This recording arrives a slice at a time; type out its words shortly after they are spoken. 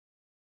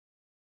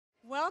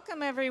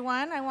Welcome,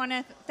 everyone. I want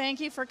to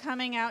thank you for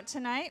coming out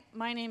tonight.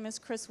 My name is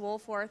Chris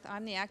Woolforth.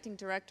 I'm the acting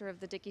director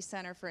of the Dickey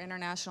Center for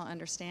International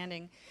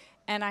Understanding.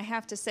 And I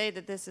have to say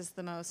that this is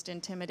the most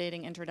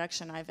intimidating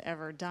introduction I've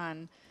ever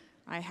done.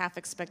 I half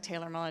expect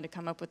Taylor Mully to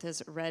come up with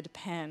his red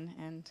pen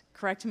and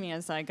correct me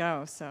as I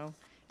go. So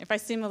if I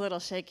seem a little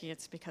shaky,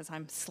 it's because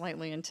I'm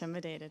slightly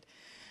intimidated.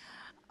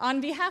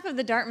 On behalf of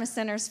the Dartmouth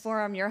Centers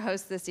Forum, your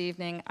host this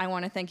evening, I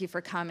want to thank you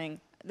for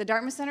coming. The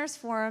Dartmouth Centers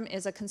Forum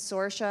is a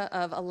consortia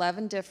of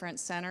 11 different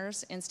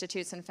centers,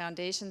 institutes, and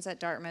foundations at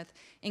Dartmouth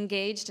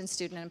engaged in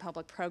student and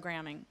public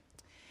programming.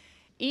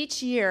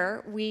 Each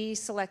year, we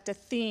select a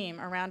theme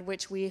around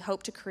which we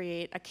hope to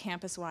create a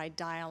campus-wide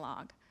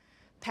dialogue.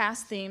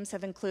 Past themes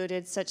have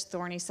included such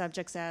thorny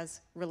subjects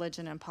as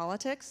religion and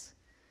politics,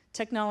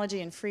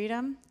 technology and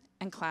freedom,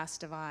 and class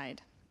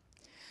divide.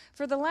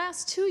 For the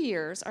last 2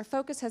 years, our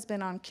focus has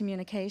been on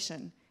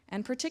communication,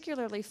 and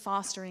particularly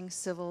fostering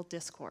civil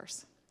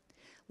discourse.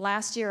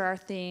 Last year, our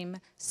theme,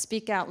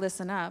 Speak Out,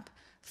 Listen Up,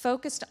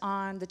 focused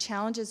on the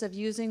challenges of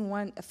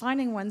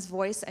finding one's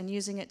voice and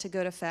using it to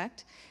good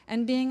effect,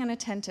 and being an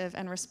attentive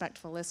and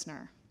respectful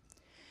listener.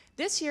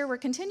 This year, we're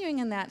continuing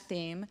in that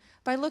theme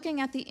by looking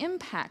at the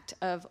impact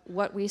of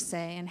what we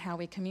say and how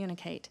we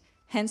communicate,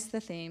 hence the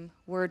theme,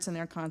 Words and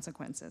Their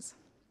Consequences.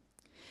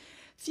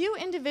 Few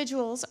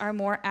individuals are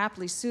more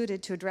aptly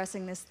suited to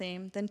addressing this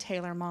theme than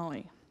Taylor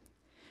Mully.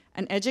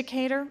 An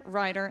educator,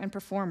 writer, and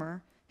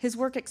performer, his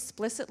work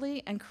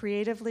explicitly and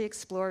creatively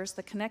explores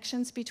the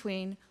connections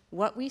between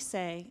what we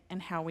say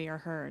and how we are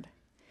heard.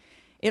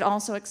 It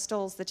also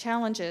extols the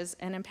challenges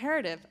and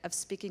imperative of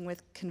speaking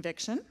with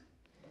conviction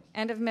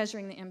and of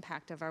measuring the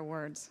impact of our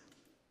words.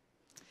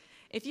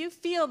 If you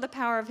feel the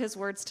power of his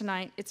words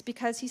tonight, it's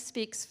because he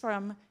speaks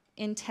from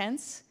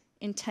intense,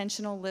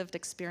 intentional lived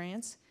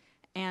experience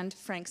and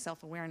frank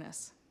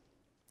self-awareness.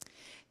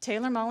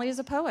 Taylor Mully is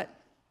a poet.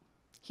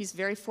 He's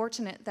very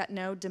fortunate that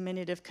no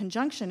diminutive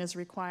conjunction is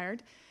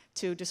required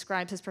to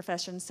describe his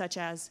profession, such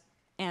as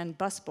 "and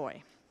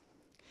busboy."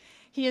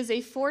 He is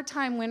a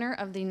 4-time winner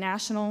of the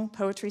National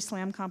Poetry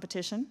Slam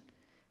competition,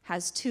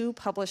 has 2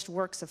 published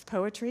works of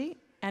poetry,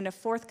 and a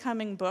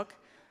forthcoming book,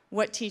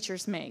 What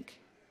Teachers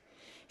Make.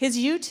 His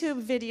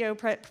YouTube video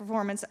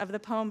performance of the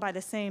poem by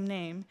the same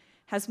name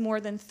has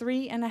more than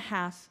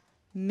 3.5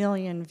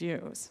 million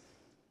views.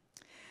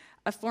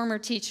 A former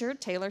teacher,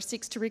 Taylor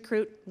seeks to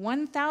recruit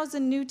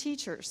 1,000 new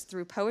teachers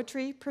through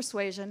poetry,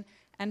 persuasion,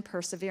 and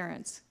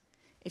perseverance.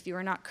 If you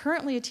are not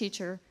currently a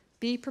teacher,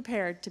 be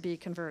prepared to be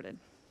converted.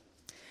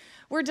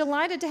 We're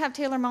delighted to have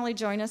Taylor Mully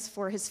join us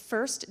for his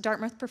first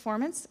Dartmouth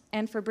performance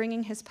and for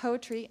bringing his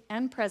poetry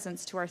and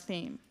presence to our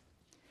theme.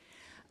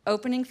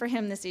 Opening for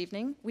him this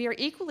evening, we are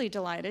equally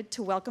delighted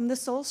to welcome the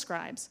Soul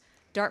Scribes,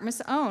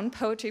 Dartmouth's own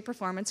poetry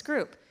performance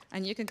group.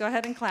 And you can go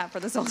ahead and clap for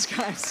the Soul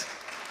Scribes.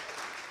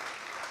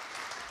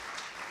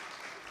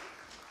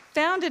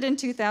 Founded in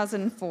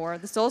 2004,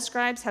 the Soul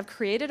Scribes have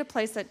created a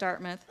place at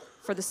Dartmouth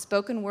for the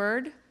spoken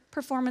word,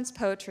 performance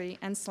poetry,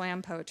 and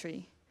slam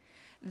poetry.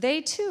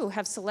 They, too,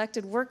 have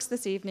selected works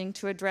this evening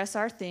to address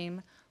our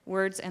theme,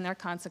 Words and Their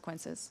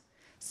Consequences.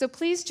 So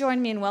please join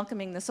me in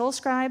welcoming the Soul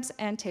Scribes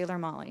and Taylor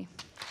Mully.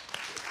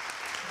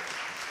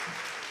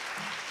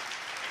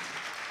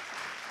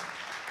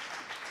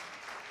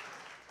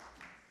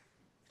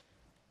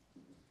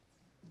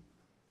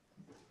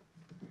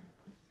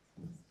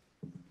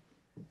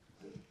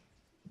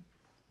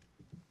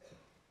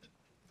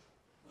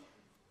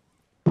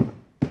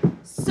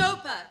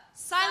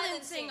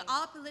 Silencing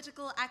our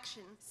political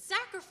action,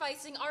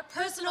 sacrificing our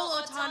personal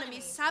autonomy,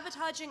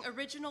 sabotaging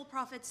original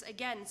profits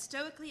again,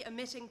 stoically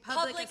omitting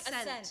public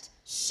assent,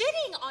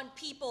 shitting on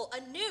people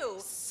anew,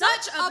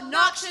 such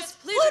obnoxious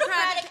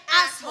plutocratic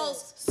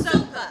assholes,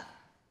 SOPA.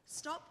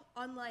 Stop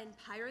Online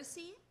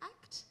Piracy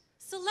Act,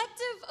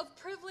 selective of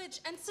privilege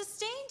and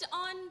sustained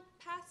on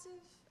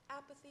passive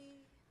apathy.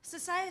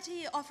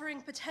 Society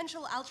offering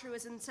potential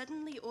altruism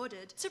suddenly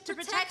ordered to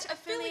protect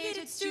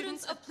affiliated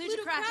students of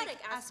plutocratic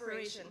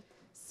aspiration.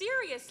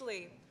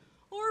 Seriously.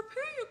 Our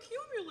pay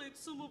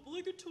accumulates some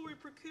obligatory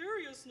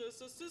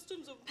precariousness as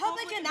systems of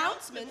public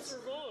announcement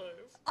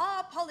survive.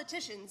 Our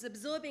politicians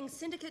absorbing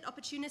syndicate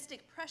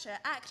opportunistic pressure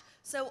act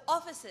so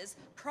officers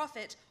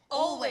profit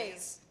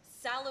always.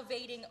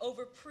 Salivating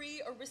over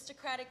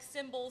pre-aristocratic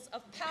symbols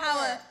of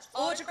power,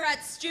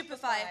 autocrats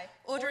stupefy,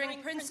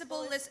 ordering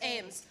principle-less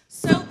aims.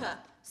 SOPA,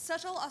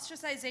 subtle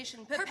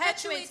ostracization,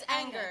 perpetuates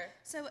anger.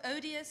 So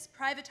odious,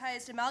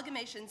 privatized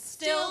amalgamations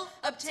still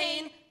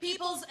obtain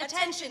people's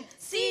attention.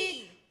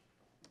 See?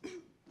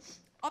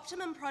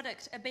 Optimum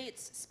product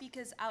abates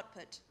speaker's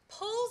output.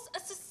 Pulls a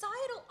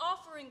societal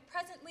offering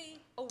presently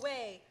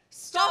away.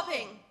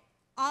 Stopping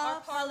our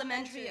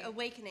parliamentary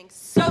awakening.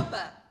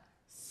 SOPA.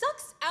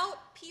 sucks out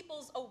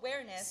people's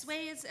awareness,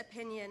 sways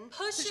opinion,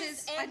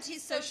 pushes anti-socialism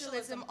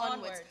anti-socialism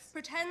onwards, onwards,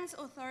 pretends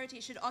authority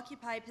should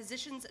occupy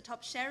positions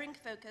atop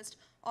sharing-focused,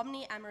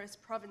 omni-amorous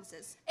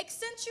provinces,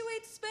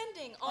 accentuates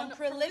spending on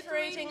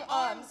proliferating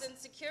arms arms, and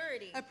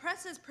security,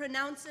 oppresses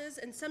pronouncers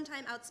and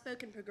sometimes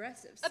outspoken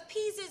progressives,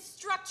 appeases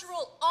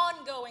structural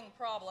ongoing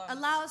problems,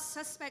 allows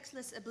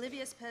suspectless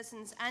oblivious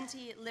persons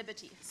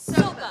anti-liberty.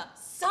 SOPA,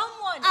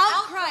 someone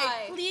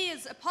Outcry,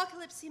 please.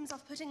 Apocalypse seems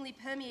off-puttingly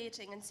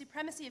permeating, and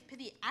supremacy of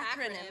pithy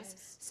acronyms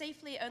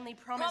safely only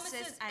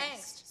promises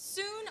angst.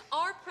 Soon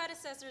our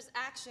predecessors'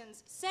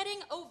 actions setting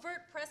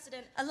overt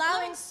precedent,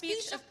 Allowing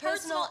speech of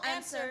personal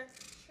answer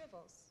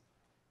shrivels.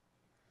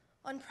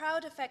 On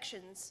proud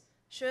affections,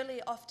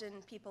 surely often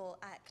people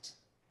act.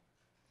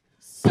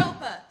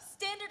 SOPA,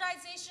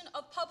 standardization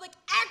of public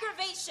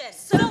aggravation.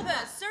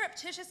 SOPA,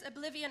 surreptitious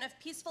oblivion of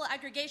peaceful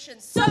aggregation.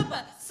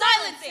 SOPA,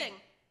 silencing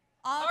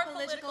our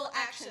political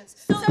actions.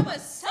 SOPA,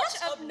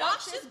 such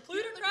obnoxious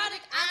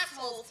plutocratic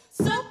assholes.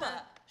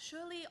 SOPA,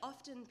 surely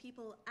often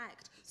people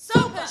act.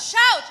 SOPA,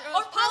 shout,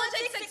 or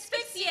politics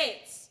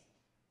asphyxiates.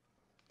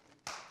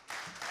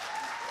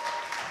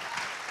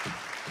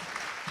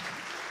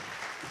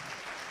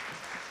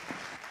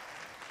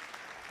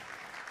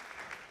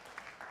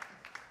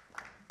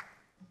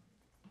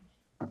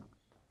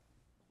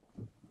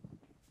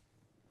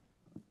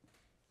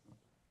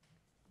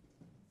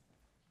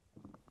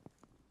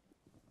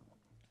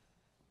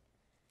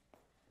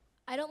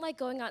 I don't like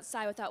going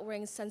outside without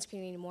wearing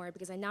sunscreen anymore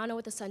because I now know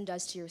what the sun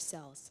does to your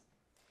cells.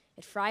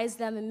 It fries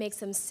them and makes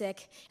them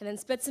sick, and then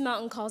spits them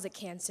out and calls it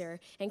cancer.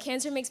 And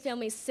cancer makes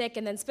families sick,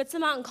 and then spits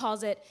them out and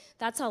calls it,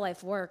 that's how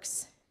life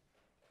works.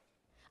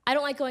 I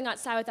don't like going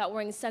outside without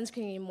wearing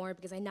sunscreen anymore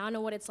because I now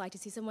know what it's like to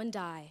see someone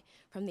die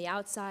from the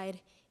outside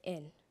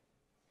in.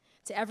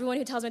 To everyone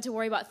who tells me to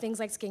worry about things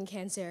like skin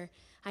cancer,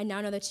 I now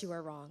know that you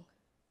are wrong.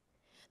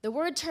 The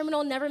word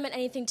terminal never meant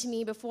anything to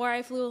me before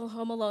I flew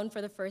home alone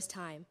for the first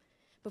time,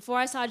 before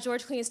I saw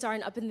George Clooney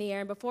starring Up in the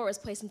Air, and before it was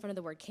placed in front of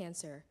the word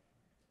cancer.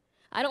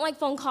 I don't like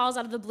phone calls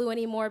out of the blue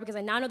anymore because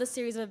I now know the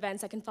series of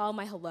events that can follow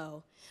my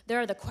hello.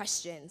 There are the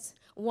questions.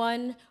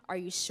 1, are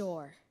you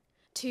sure?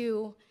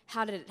 2,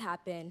 how did it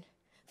happen?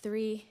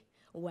 3,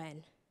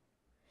 when?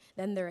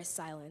 Then there is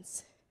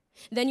silence.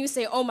 Then you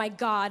say, oh my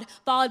God,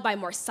 followed by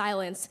more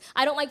silence.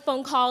 I don't like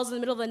phone calls in the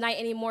middle of the night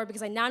anymore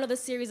because I now know the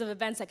series of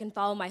events that can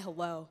follow my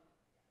hello.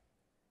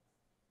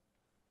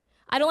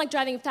 I don't like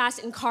driving fast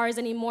in cars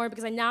anymore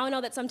because I now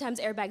know that sometimes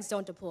airbags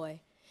don't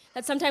deploy,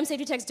 that sometimes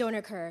safety checks don't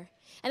occur,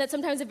 and that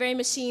sometimes the very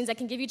machines that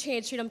can give you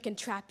teenage freedom can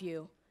trap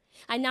you.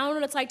 I now know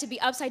what it's like to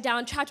be upside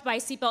down, trapped by a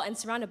seatbelt, and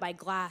surrounded by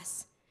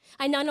glass.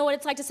 I now know what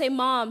it's like to say,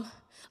 Mom,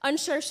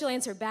 unsure if she'll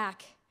answer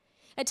back.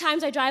 At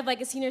times I drive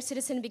like a senior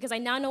citizen because I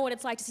now know what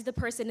it's like to see the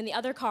person in the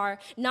other car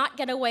not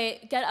get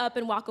up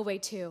and walk away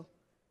too.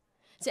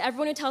 To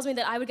everyone who tells me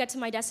that I would get to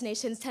my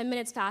destinations 10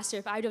 minutes faster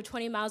if I drove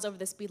 20 miles over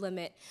the speed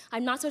limit,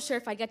 I'm not so sure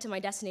if I'd get to my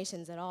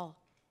destinations at all.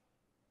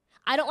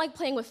 I don't like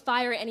playing with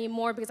fire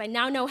anymore because I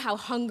now know how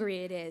hungry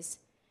it is.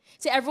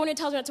 To everyone who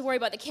tells me not to worry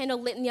about the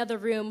candle lit in the other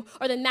room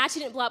or the match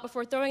you didn't blow out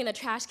before throwing in the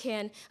trash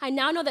can, I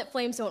now know that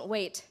flames don't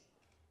wait.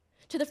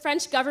 To the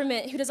French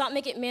government who does not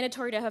make it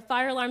mandatory to have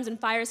fire alarms and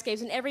fire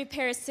escapes in every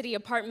Paris city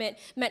apartment,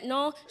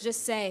 maintenant je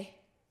sais.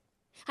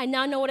 I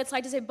now know what it's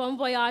like to say bon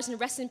voyage and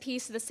rest in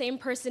peace to the same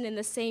person in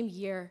the same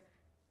year.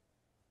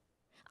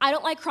 I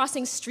don't like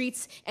crossing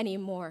streets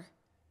anymore.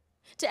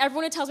 To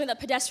everyone who tells me that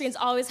pedestrians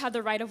always have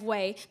the right of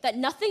way, that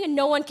nothing and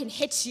no one can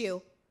hit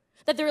you,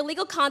 that there are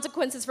legal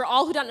consequences for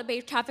all who don't obey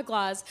traffic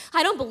laws,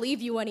 I don't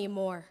believe you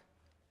anymore.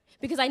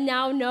 Because I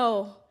now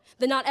know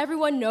that not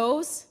everyone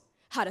knows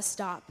how to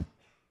stop.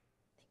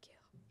 Thank you.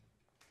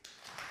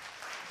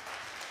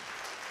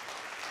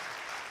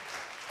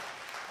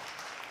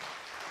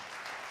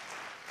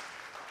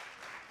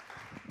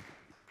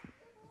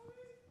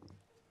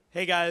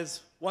 Hey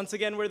guys, once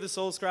again, we're the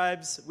Soul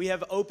Scribes. We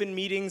have open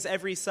meetings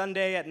every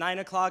Sunday at 9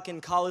 o'clock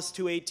in Collis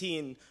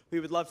 218. We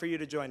would love for you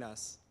to join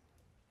us.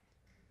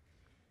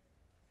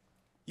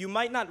 You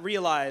might not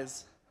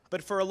realize,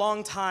 but for a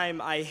long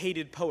time, I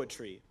hated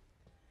poetry.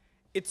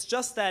 It's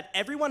just that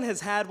everyone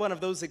has had one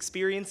of those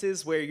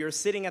experiences where you're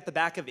sitting at the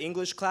back of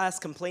English class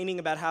complaining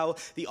about how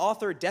the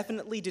author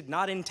definitely did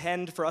not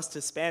intend for us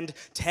to spend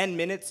 10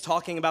 minutes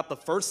talking about the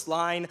first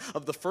line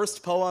of the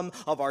first poem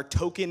of our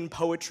token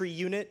poetry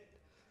unit.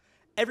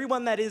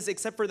 Everyone, that is,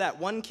 except for that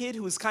one kid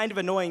who's kind of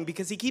annoying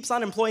because he keeps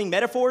on employing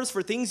metaphors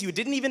for things you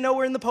didn't even know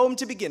were in the poem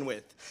to begin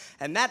with.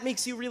 And that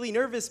makes you really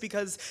nervous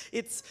because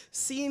it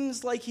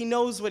seems like he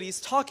knows what he's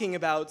talking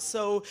about,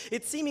 so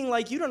it's seeming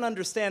like you don't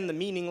understand the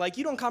meaning, like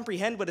you don't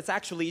comprehend what it's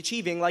actually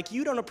achieving, like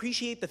you don't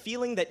appreciate the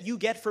feeling that you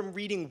get from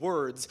reading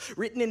words,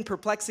 written in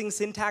perplexing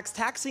syntax,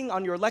 taxing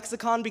on your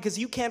lexicon because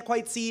you can't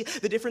quite see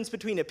the difference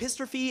between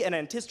epistrophe and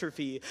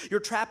antistrophe.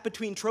 You're trapped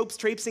between tropes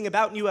traipsing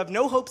about and you have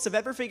no hopes of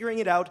ever figuring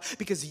it out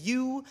because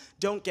you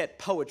don't get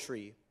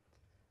poetry.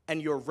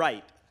 And you're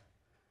right.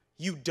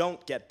 You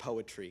don't get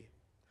poetry.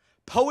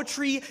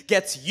 Poetry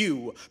gets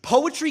you.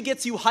 Poetry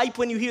gets you hype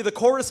when you hear the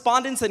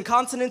correspondence and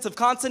consonants of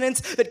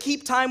consonants that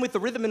keep time with the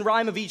rhythm and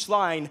rhyme of each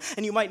line.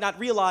 And you might not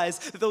realize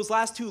that those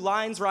last two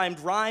lines rhymed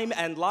rhyme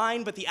and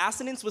line, but the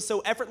assonance was so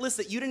effortless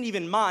that you didn't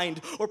even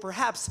mind. Or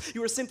perhaps you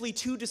were simply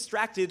too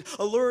distracted,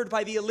 allured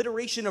by the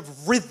alliteration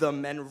of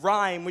rhythm and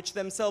rhyme, which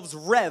themselves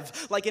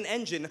rev like an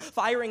engine,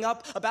 firing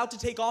up, about to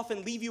take off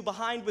and leave you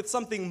behind with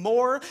something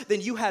more than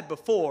you had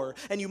before.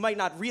 And you might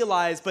not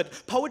realize,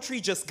 but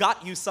poetry just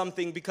got you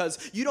something, because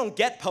you don't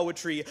get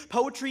poetry.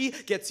 Poetry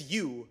gets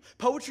you.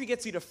 Poetry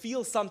gets you to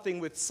feel something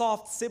with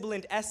soft,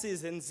 sibilant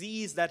S's and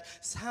Z's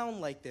that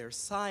sound like they're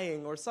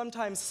sighing, or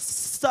sometimes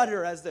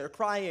stutter as they're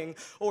crying,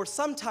 or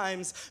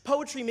sometimes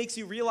poetry makes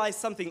you realize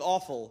something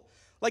awful,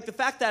 like the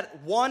fact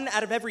that 1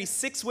 out of every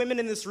 6 women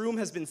in this room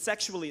has been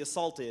sexually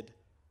assaulted.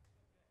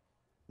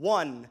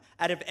 1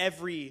 out of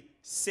every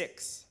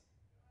 6.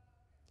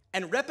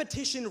 And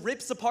repetition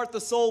rips apart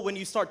the soul when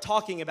you start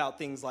talking about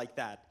things like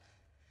that.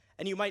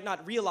 And you might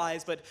not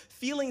realize, but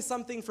feeling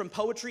something from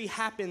poetry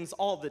happens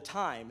all the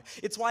time.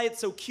 It's why it's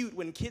so cute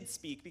when kids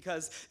speak,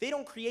 because they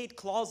don't create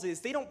clauses,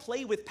 they don't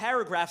play with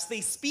paragraphs,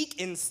 they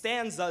speak in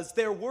stanzas.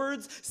 Their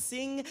words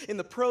sing in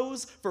the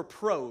prose for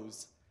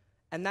prose.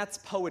 And that's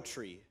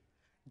poetry.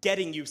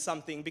 Getting you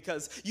something,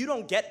 because you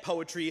don't get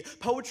poetry,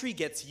 poetry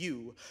gets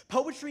you.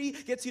 Poetry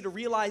gets you to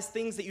realize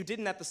things that you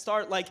didn't at the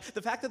start, like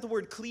the fact that the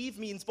word cleave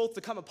means both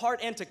to come apart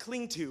and to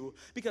cling to,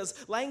 because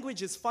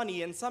language is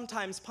funny and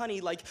sometimes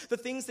punny, like the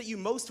things that you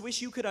most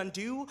wish you could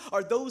undo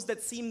are those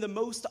that seem the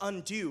most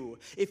undue.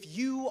 If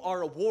you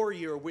are a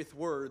warrior with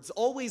words,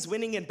 always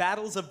winning in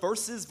battles of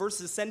verses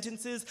versus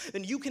sentences,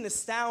 then you can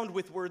astound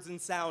with words and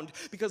sound,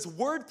 because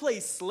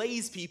wordplay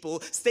slays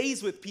people,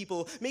 stays with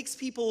people, makes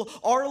people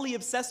aurally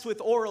obsessed with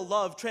oral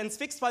love,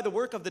 transfixed by the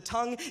work of the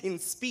tongue in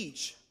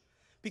speech.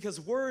 Because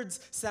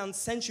words sound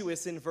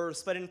sensuous in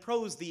verse, but in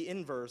prose the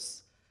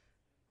inverse.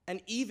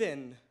 And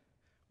even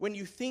when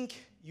you think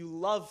you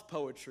love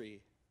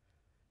poetry,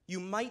 you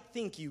might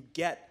think you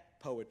get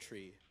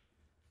poetry,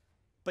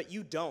 but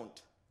you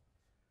don't.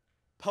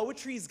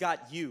 Poetry's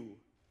got you,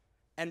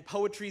 and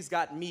poetry's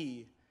got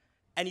me,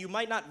 and you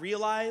might not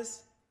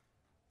realize,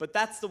 but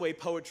that's the way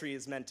poetry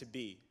is meant to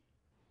be.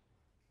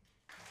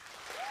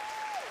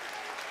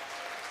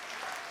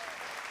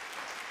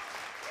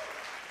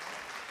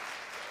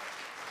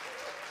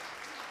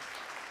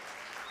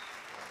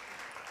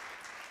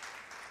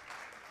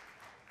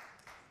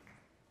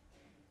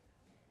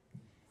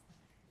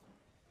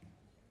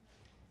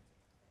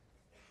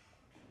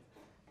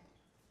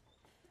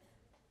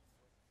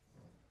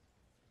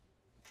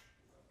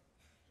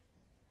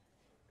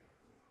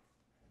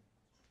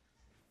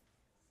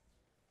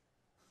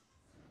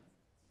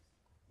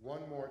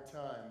 One more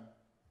time,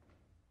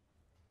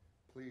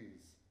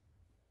 please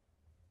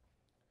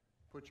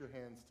put your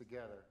hands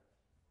together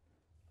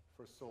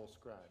for Soul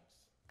Scribes.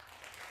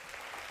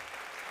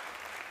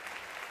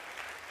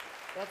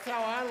 That's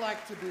how I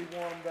like to be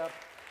warmed up.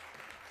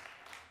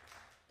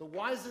 The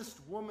wisest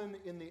woman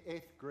in the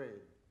 8th grade.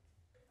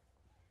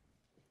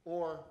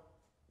 Or,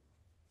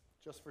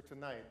 just for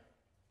tonight,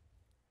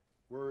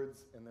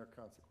 words and their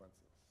consequences.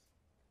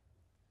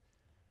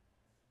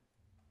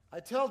 I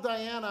tell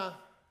Diana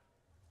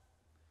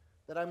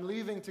that I'm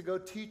leaving to go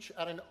teach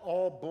at an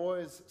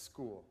all-boys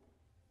school.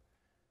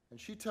 And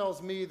she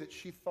tells me that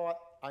she thought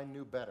I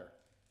knew better.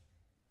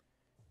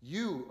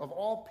 You, of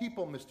all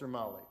people, Mr.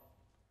 Malley,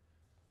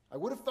 I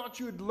would have thought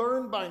you had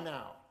learned by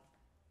now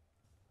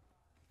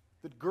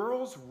that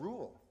girls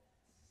rule.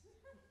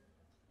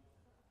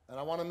 And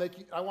I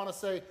want to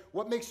say,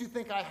 what makes you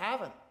think I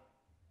haven't?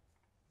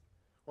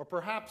 Or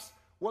perhaps,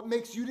 what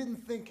makes you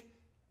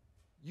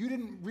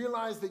didn't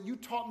realize that you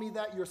taught me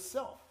that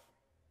yourself?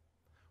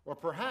 Or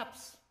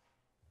perhaps,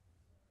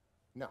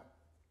 no.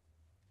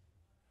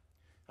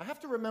 I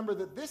have to remember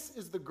that this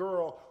is the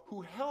girl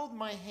who held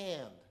my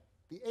hand,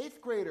 the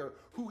 8th grader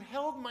who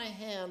held my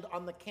hand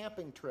on the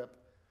camping trip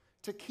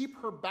to keep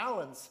her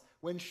balance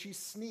when she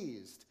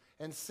sneezed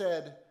and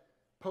said,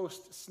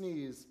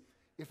 post-sneeze,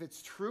 if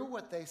it's true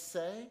what they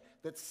say,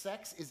 that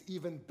sex is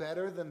even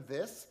better than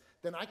this,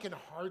 then I can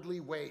hardly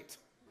wait.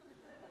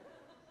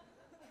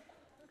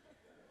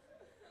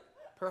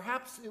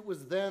 Perhaps it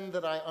was then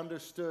that I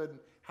understood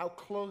how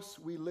close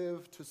we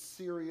live to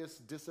serious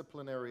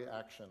disciplinary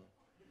action.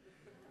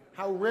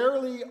 How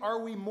rarely are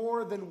we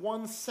more than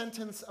one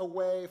sentence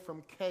away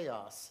from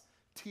chaos,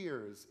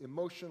 tears,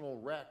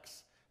 emotional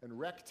wrecks, and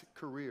wrecked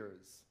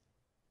careers.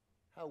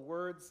 How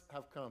words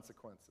have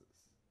consequences.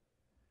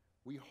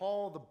 We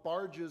haul the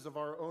barges of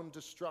our own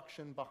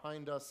destruction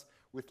behind us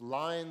with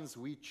lines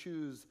we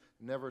choose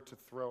never to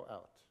throw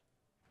out.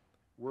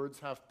 Words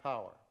have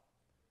power,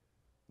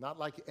 not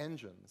like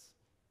engines,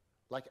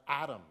 like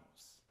atoms.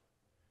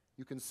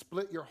 You can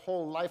split your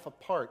whole life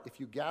apart if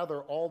you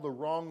gather all the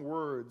wrong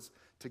words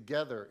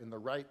together in the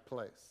right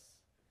place.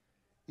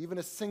 Even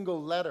a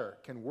single letter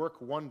can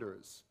work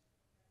wonders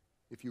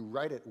if you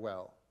write it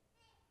well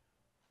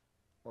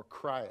or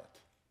cry it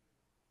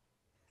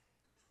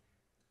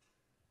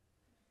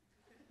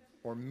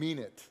or mean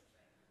it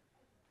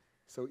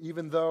So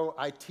even though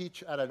I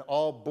teach at an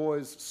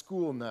all-boys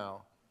school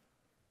now,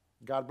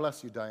 God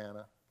bless you,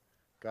 Diana.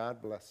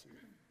 God bless you.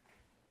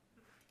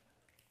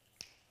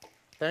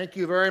 Thank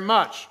you very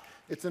much.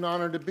 It's an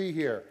honor to be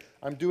here.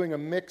 I'm doing a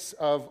mix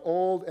of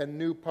old and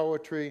new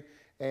poetry,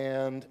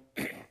 and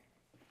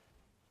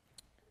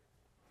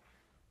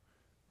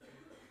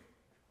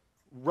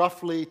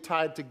roughly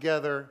tied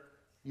together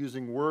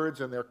using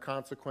words and their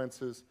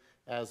consequences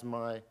as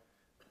my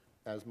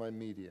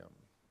medium.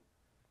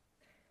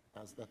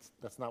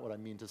 That's not what I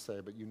mean to say,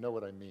 but you know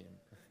what I mean.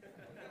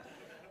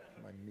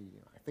 My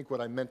medium. I think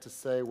what I meant to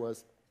say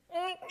was,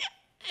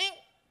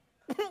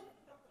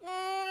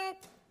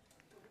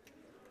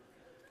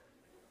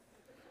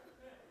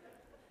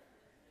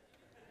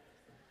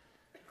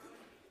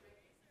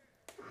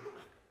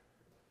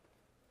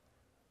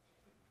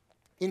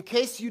 in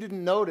case you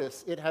didn't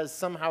notice, it has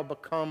somehow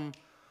become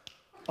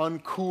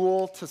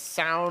uncool to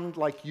sound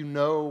like you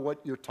know what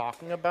you're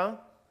talking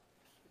about,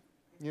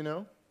 you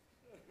know?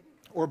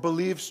 Or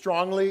believe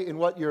strongly in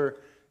what you're,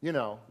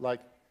 like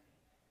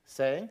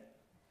saying.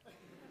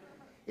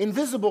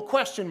 Invisible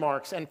question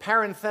marks and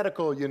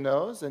parenthetical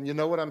you-knows, and you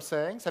know what I'm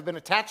saying, have been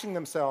attaching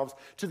themselves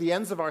to the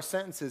ends of our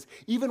sentences,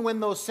 even when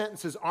those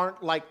sentences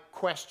aren't like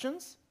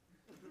questions.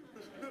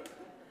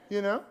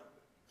 You know?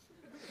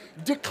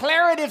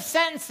 Declarative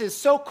sentences,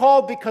 so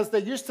called because they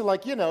used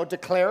to,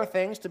 declare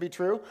things to be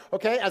true,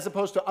 okay, as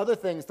opposed to other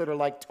things that are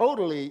like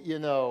totally,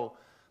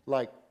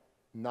 like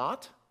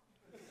not.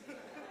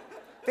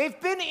 They've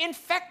been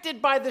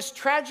infected by this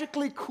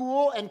tragically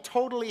cool and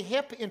totally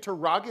hip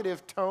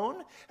interrogative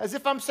tone, as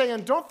if I'm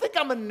saying, don't think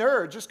I'm a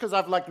nerd just because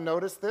I've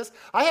noticed this.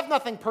 I have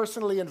nothing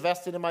personally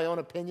invested in my own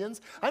opinions.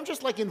 I'm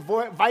just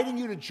inviting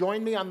you to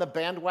join me on the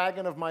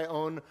bandwagon of my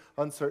own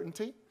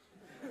uncertainty.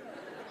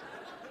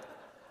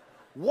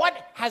 What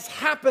has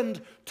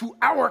happened to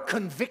our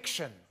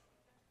conviction?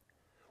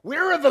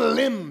 Where are the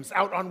limbs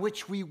out on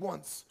which we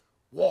once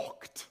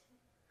walked?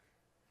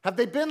 Have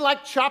they been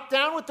chopped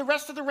down with the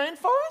rest of the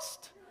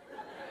rainforest?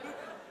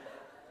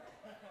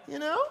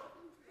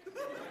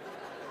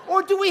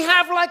 Or do we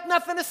have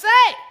nothing to say?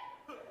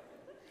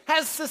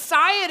 Has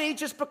society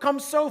just become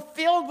so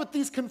filled with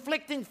these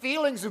conflicting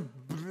feelings of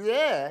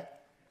bleh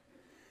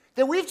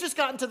that we've just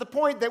gotten to the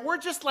point that we're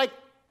just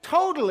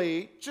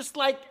totally, just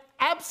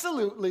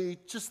absolutely,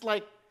 just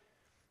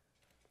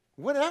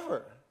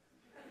whatever.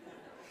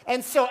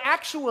 And so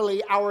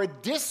actually our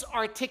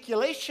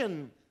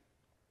disarticulation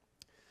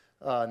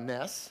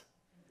ness,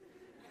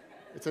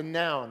 it's a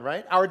noun,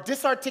 right? Our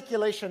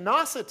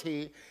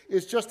disarticulationosity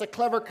is just a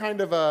clever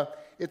kind of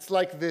it's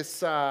like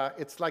this,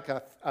 it's like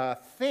a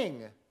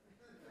thing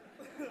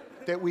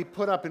that we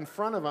put up in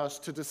front of us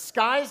to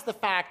disguise the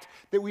fact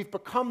that we've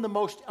become the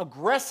most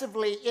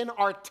aggressively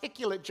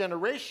inarticulate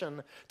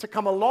generation to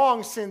come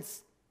along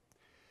since,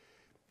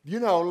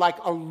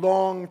 a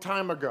long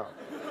time ago.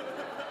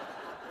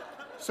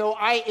 So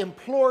I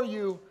implore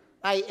you,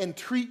 I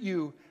entreat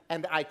you,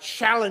 and I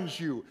challenge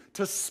you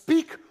to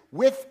speak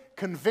with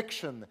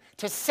conviction,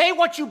 to say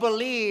what you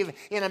believe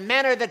in a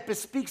manner that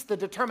bespeaks the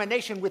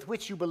determination with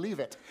which you believe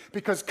it.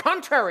 Because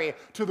contrary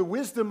to the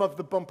wisdom of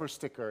the bumper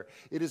sticker,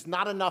 it is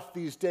not enough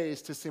these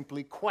days to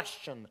simply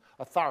question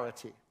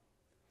authority.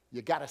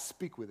 You got to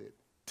speak with it,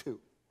 too.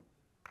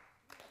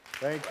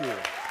 Thank you.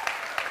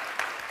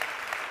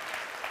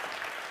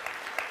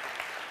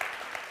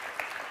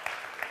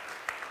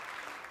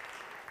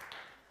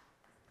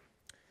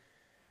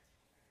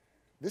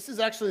 This is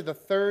actually the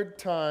third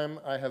time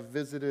I have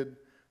visited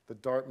the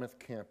Dartmouth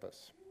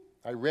campus.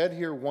 I read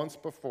here once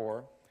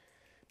before,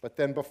 but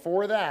then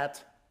before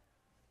that,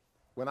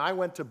 when I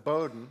went to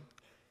Bowdoin,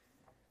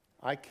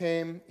 I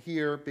came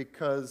here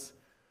because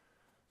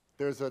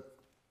there's a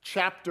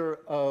chapter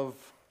of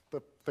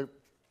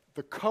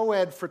the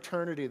co-ed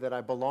fraternity that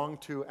I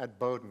belonged to at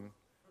Bowdoin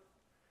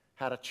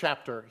had a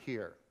chapter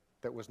here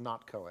that was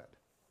not co-ed.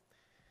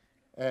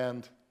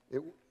 And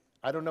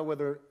I don't know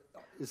whether,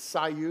 is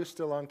Psi U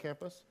still on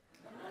campus?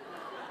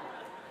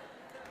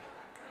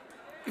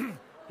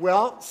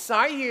 Well,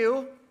 Psi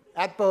U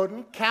at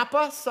Bowdoin,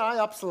 Kappa Psi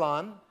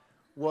Upsilon,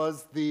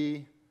 was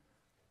the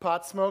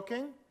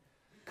pot-smoking,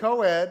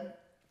 co-ed,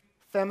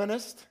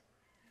 feminist,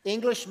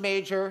 English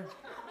major,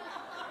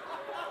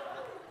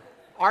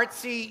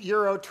 artsy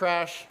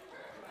Eurotrash,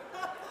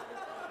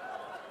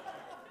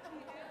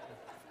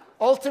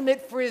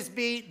 ultimate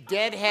frisbee,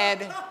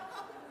 deadhead,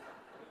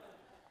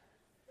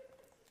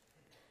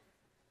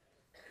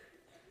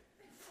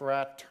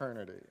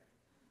 fraternity.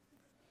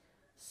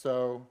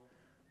 So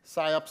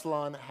Psi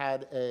Upsilon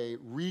had a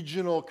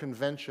regional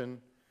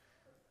convention,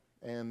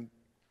 and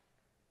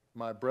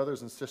my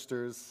brothers and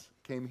sisters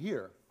came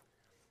here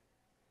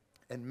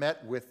and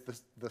met with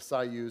the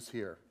Psi U's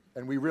here.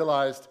 And we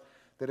realized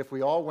that if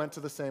we all went to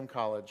the same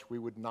college, we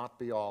would not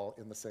be all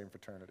in the same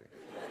fraternity.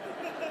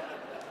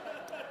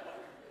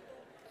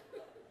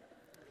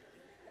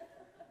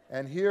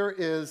 And here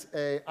is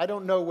I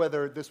don't know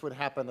whether this would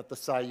happen at the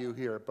Psi U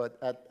here, but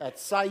at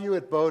Psi U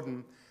at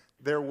Bowdoin,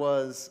 there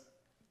was,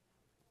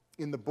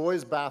 in the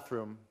boys'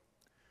 bathroom,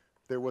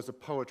 there was a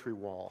poetry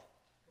wall.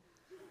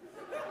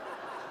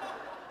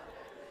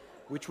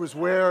 which was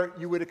where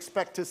you would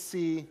expect to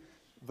see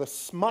the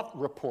smut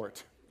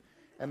report.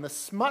 And the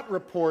smut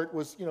report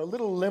was,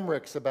 little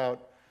limericks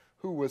about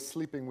who was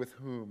sleeping with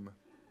whom.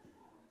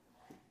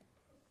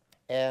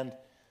 And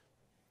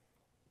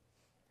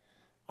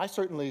I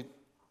certainly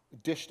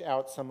dished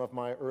out some of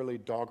my early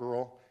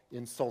doggerel,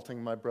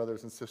 insulting my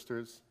brothers and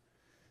sisters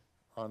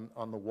on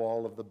the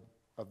wall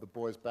of the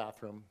boys'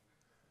 bathroom.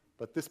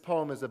 But this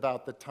poem is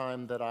about the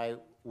time that I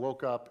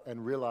woke up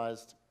and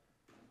realized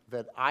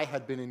that I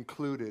had been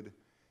included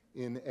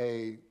in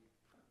a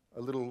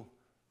little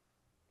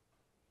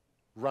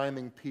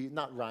rhyming piece,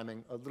 not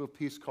rhyming, a little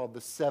piece called The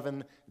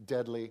 7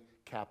 Deadly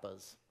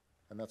Kappas.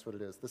 And that's what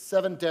it is. The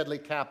 7 Deadly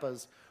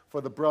Kappas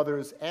for the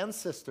brothers and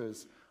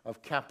sisters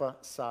of Kappa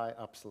Psi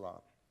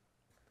Upsilon.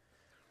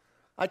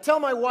 I tell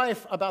my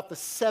wife about the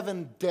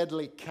 7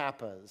 deadly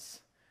kappas,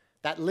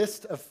 that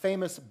list of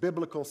famous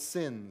biblical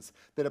sins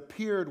that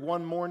appeared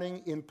one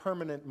morning in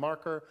permanent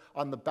marker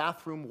on the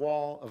bathroom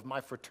wall of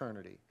my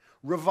fraternity,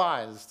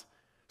 revised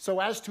so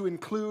as to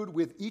include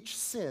with each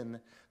sin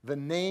the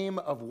name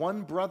of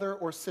one brother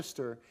or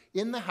sister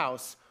in the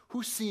house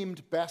who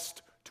seemed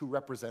best to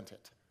represent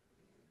it.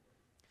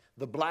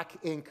 The black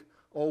ink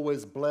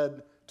always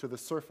bled to the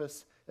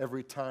surface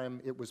every time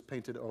it was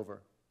painted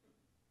over.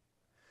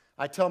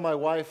 I tell my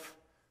wife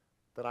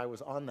that I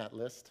was on that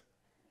list,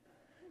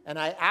 and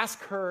I ask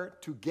her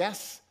to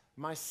guess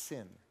my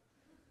sin,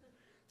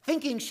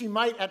 thinking she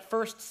might at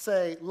first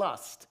say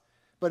lust,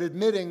 but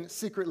admitting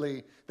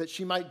secretly that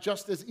she might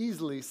just as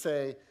easily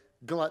say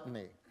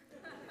gluttony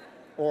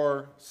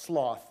or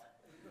sloth,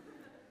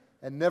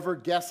 and never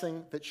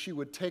guessing that she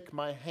would take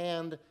my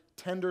hand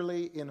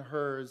tenderly in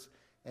hers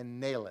and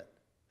nail it,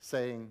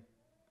 saying,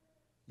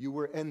 "You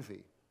were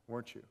envy,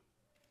 weren't you?"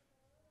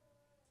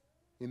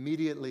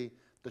 Immediately,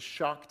 the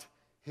shocked,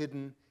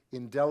 hidden,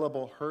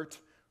 indelible hurt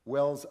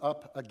wells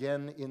up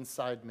again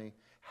inside me.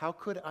 How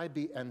could I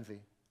be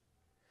envy?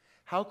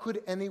 How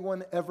could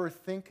anyone ever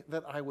think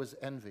that I was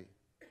envy?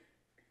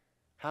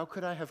 How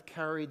could I have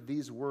carried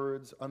these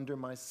words under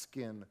my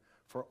skin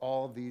for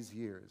all these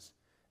years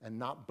and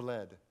not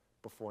bled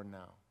before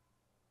now?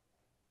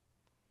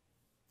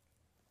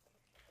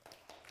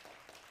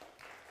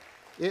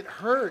 It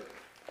hurt.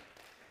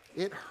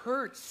 It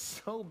hurt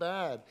so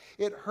bad.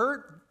 It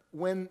hurt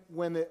when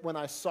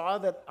I saw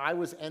that I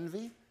was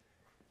envy.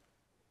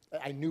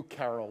 I knew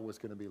Carol was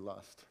going to be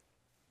lust.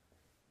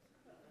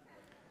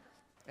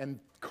 And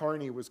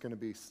Carney was going to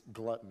be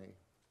gluttony.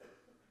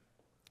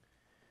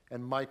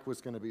 And Mike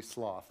was going to be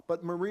sloth.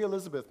 But Marie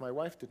Elizabeth, my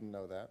wife, didn't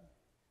know that.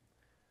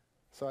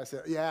 So I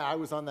said, yeah, I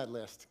was on that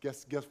list.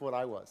 Guess what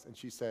I was? And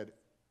she said,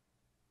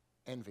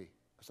 envy.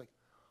 I was like,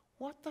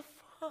 what the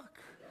fuck?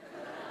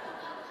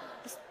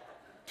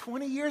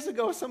 20 years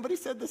ago, somebody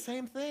said the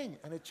same thing.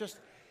 And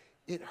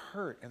it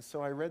hurt. And so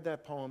I read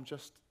that poem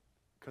just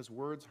because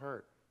words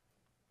hurt.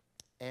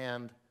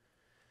 And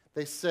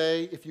they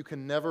say if you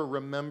can never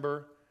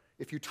remember,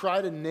 if you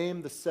try to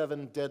name the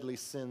 7 deadly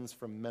sins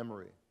from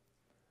memory,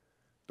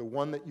 the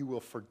one that you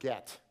will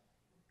forget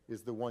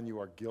is the one you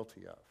are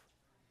guilty of.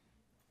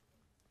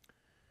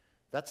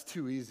 That's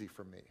too easy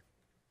for me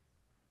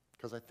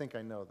because I think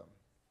I know them.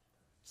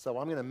 So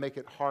I'm going to make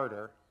it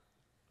harder.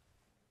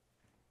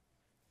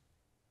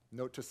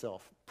 Note to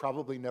self,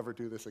 probably never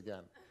do this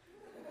again.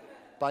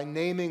 By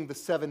naming the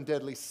 7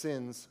 deadly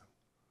sins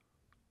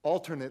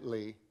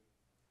alternately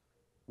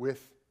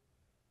with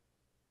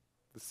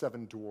the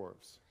 7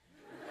 dwarves.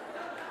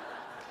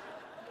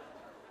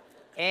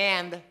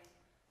 And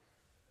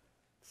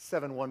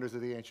 7 wonders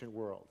of the ancient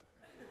world.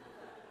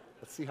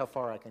 Let's see how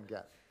far I can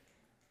get.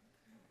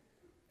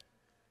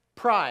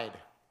 Pride.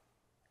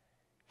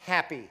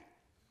 Happy.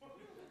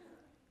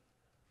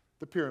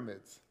 The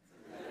pyramids.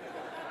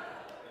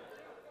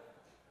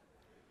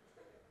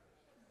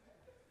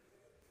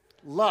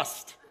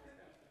 Lust.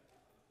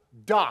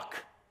 Dock.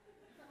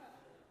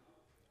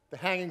 The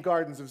Hanging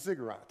Gardens of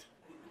Ziggurat.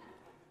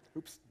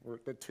 Oops, we're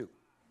at 2.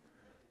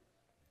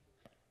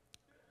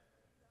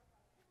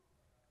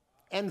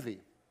 Envy.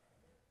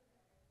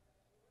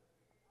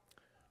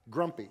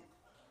 Grumpy.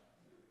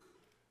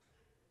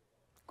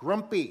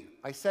 Grumpy.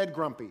 I said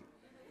grumpy.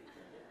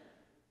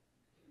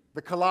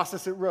 The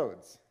Colossus at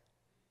Rhodes.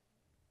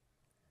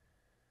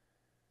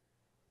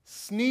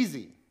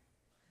 Sneezy.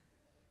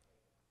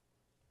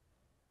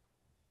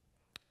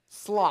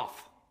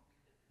 Sloth.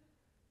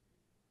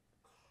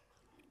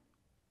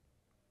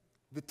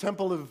 The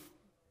temple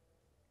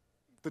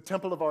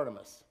of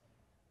Artemis.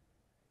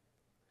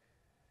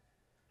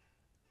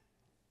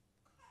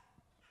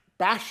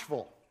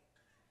 Bashful.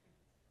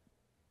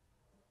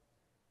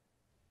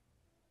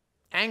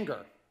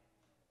 Anger.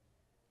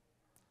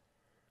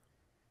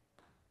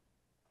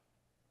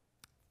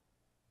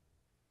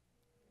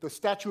 The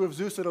statue of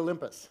Zeus at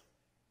Olympus.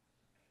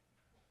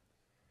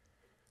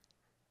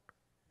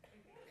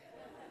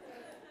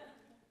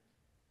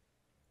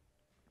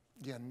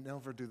 Yeah,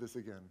 never do this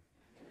again.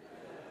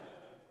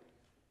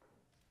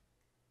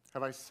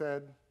 Have I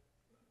said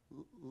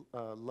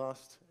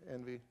lust,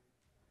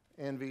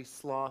 envy,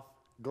 sloth,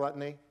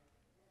 gluttony?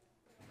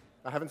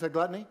 I haven't said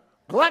gluttony?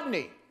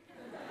 Gluttony!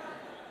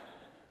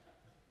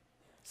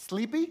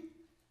 Sleepy?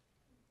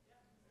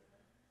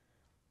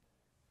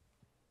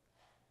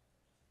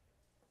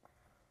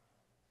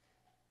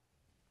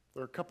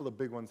 There are a couple of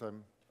big ones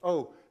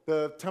Oh,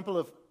 the Temple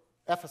of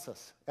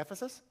Ephesus.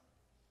 Ephesus?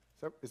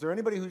 Is there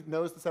anybody who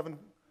knows the seven?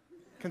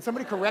 Can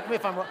somebody correct me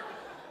if I'm wrong?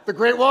 The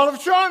Great Wall of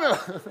China!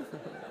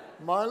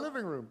 My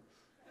living room.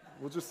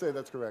 We'll just say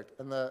that's correct.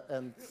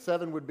 And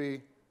 7 would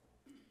be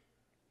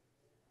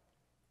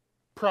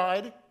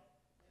pride.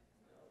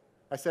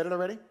 I said it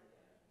already?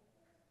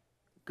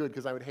 Good,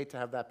 because I would hate to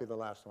have that be the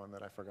last one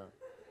that I forgot.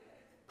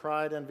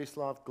 Pride, envy,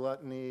 sloth,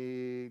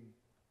 gluttony,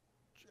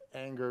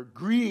 anger,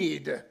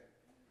 greed.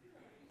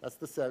 That's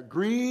the 7.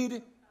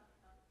 Greed.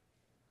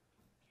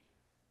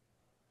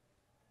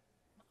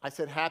 I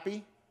said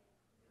happy,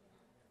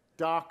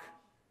 doc,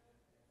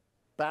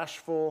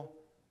 bashful,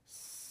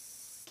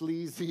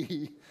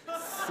 sleazy,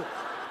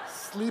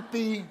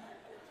 sleepy,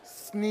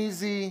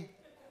 sneezy,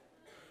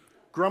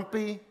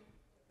 grumpy.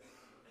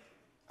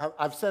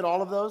 I've said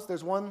all of those.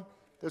 There's one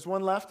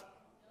left.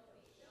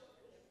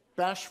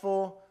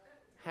 Bashful,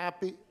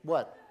 happy,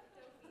 what?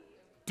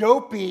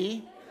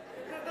 Dopey.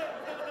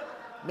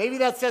 Maybe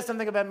that says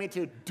something about me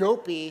too.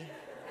 Dopey.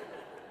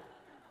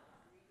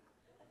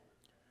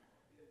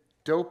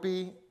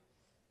 Dopey.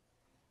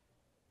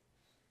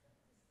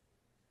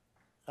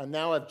 And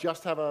now I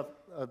just have a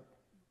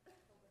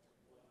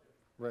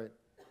right.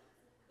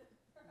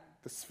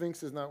 The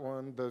Sphinx is not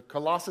one. The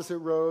Colossus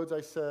at Rhodes,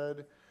 I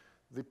said.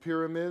 The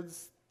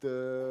pyramids,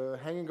 the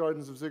Hanging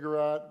Gardens of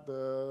Ziggurat,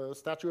 the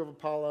Statue of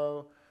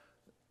Apollo,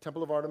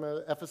 Temple of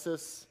Artemis,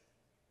 Ephesus.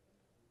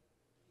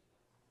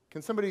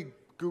 Can somebody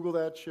Google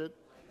that shit?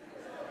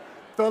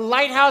 The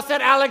lighthouse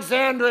at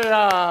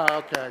Alexandria.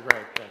 Okay,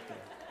 great.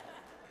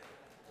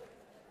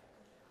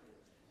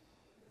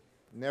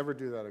 Never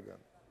do that again.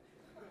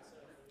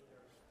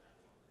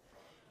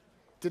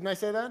 Didn't I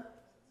say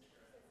that?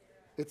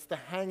 It's the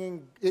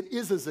hanging, it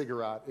is a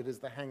ziggurat. It is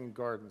the Hanging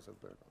Gardens of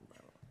the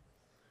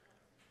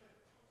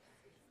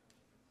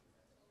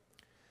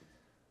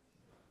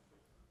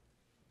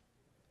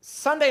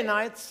Sunday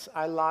nights,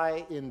 I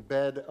lie in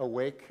bed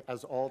awake,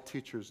 as all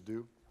teachers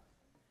do,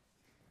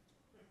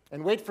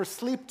 and wait for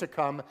sleep to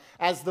come,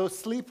 as though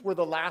sleep were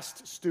the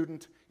last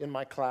student in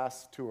my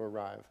class to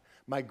arrive.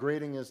 My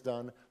grading is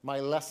done, my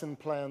lesson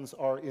plans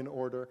are in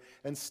order,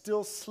 and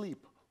still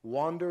sleep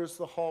wanders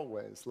the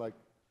hallways like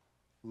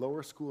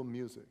lower school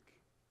music.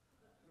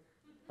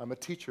 I'm a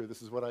teacher,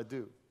 this is what I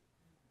do.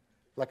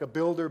 Like a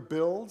builder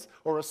builds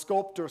or a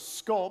sculptor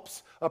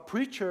sculpts, a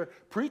preacher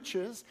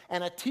preaches,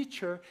 and a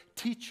teacher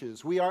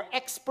teaches. We are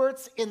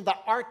experts in the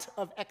art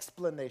of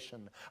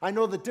explanation. I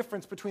know the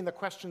difference between the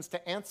questions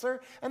to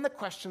answer and the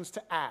questions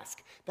to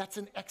ask. That's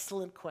an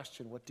excellent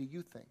question. What do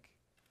you think?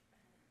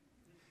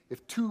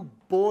 If 2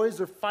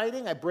 boys are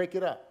fighting, I break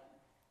it up.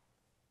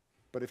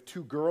 But if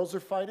 2 girls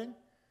are fighting,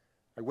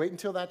 I wait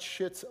until that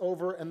shit's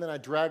over, and then I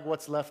drag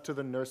what's left to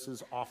the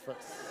nurse's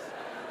office.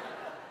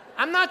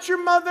 I'm not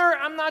your mother,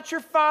 I'm not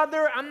your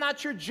father, I'm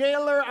not your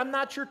jailer, I'm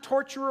not your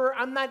torturer,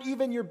 I'm not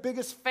even your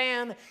biggest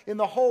fan in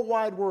the whole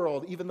wide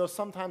world, even though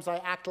sometimes I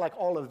act like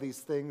all of these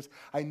things.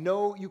 I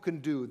know you can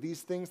do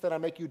these things that I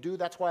make you do.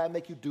 That's why I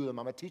make you do them.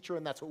 I'm a teacher,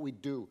 and that's what we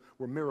do.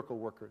 We're miracle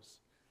workers.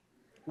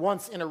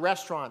 Once in a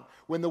restaurant,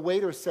 when the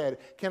waiter said,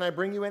 "Can I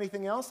bring you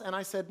anything else?" And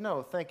I said,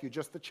 "No, thank you,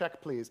 just the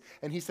check, please."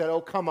 And he said,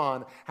 "Oh, come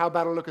on, how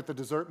about a look at the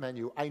dessert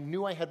menu?" I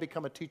knew I had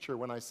become a teacher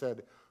when I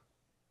said,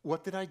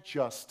 "What did I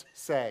just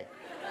say?"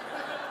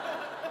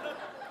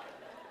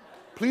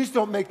 Please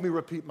don't make me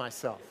repeat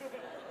myself.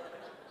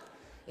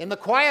 In the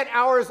quiet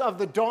hours of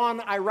the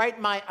dawn, I write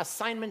my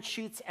assignment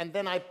sheets, and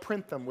then I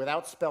print them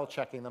without spell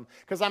checking them,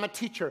 because I'm a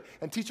teacher,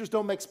 and teachers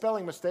don't make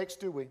spelling mistakes,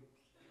 do we?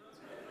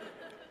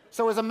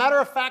 So as a matter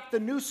of fact,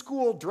 the new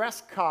school dress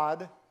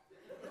code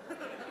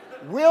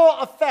will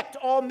affect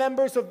all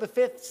members of the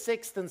 5th,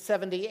 6th, and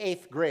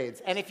 78th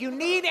grades. And if you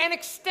need an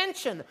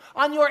extension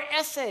on your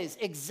essays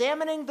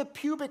examining the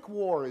pubic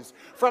wars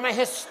from a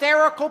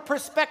hysterical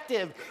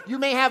perspective, you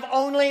may have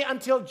only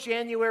until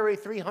January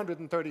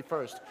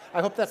 331st.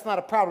 I hope that's not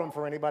a problem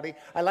for anybody.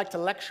 I like to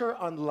lecture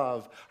on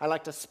love. I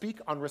like to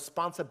speak on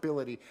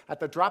responsibility. At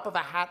the drop of a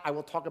hat, I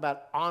will talk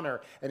about honor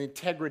and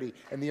integrity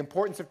and the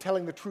importance of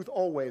telling the truth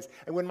always.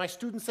 And when my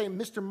students say,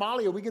 "Mr.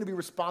 Molly, are we going to be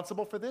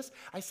responsible for this?"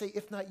 I say,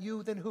 "If not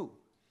you, then who?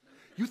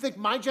 You think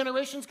my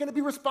generation's going to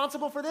be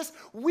responsible for this?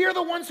 We're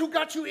the ones who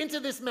got you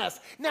into this mess.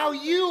 Now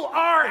you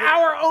are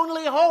our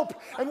only hope."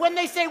 And when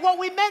they say, "What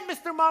we meant,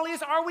 Mr. Molly,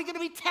 is are we going to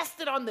be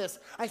tested on this?"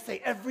 I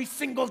say, "Every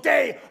single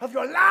day of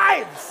your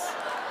lives."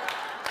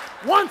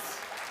 Once,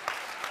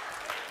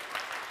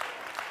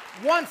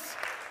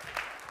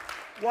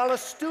 while a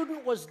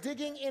student was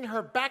digging in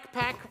her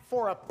backpack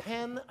for a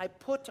pen, I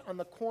put on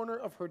the corner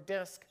of her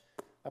desk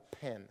a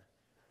pen.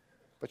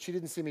 But she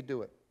didn't see me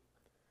do it.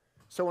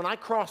 So when I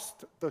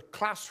crossed the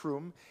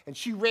classroom and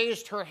she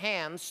raised her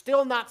hand,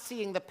 still not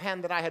seeing the pen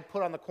that I had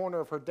put on the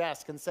corner of her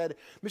desk, and said,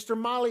 "Mr.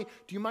 Molly,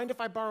 do you mind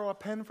if I borrow a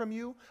pen from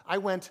you?" I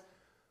went,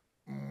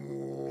 "Oh."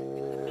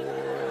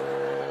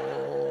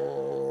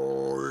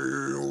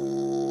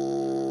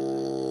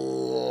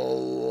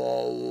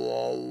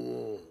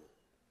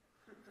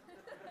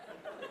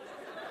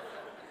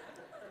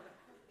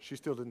 She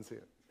still didn't see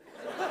it.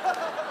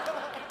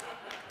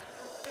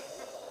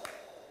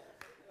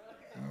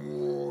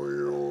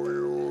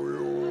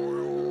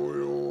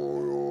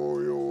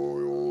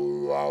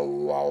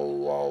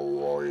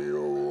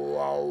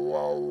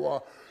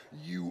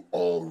 You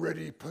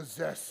already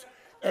possess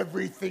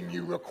everything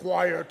you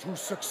require to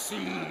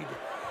succeed,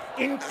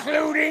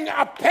 including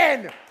a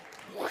pen.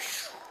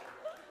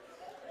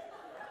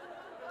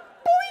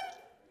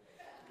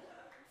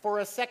 For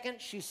a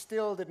second, she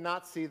still did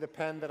not see the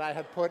pen that I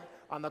had put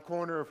on the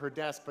corner of her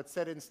desk, but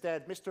said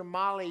instead, Mr.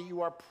 Molly,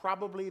 you are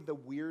probably the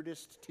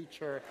weirdest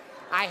teacher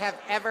I have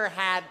ever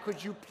had.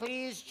 Could you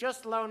please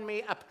just loan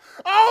me a...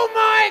 Oh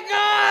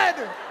my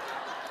God!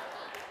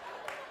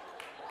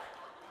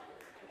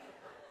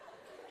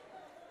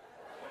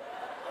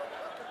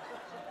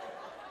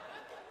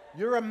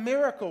 You're a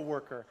miracle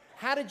worker.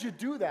 How did you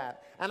do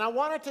that? And I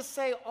wanted to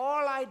say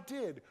all I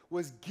did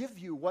was give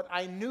you what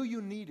I knew you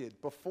needed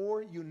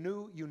before you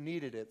knew you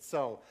needed it.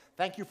 So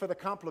thank you for the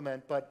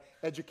compliment, but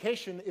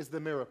education is the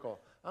miracle.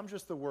 I'm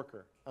just the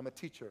worker. I'm a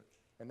teacher,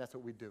 and that's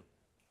what we do.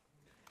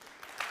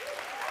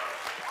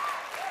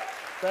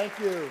 Thank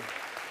you.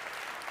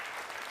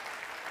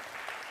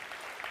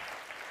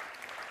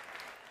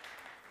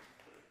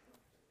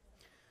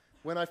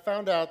 When I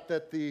found out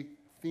that the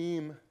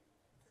theme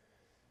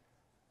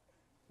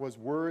was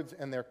words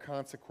and their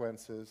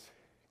consequences,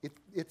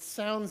 it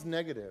sounds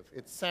negative.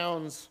 It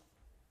sounds,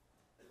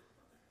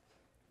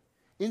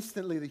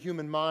 instantly the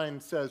human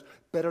mind says,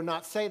 better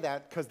not say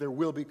that because there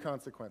will be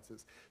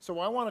consequences. So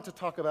I wanted to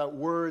talk about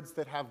words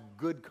that have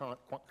good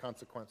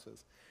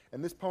consequences.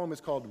 And this poem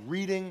is called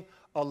Reading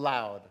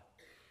Aloud.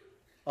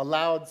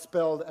 Aloud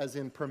spelled as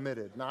in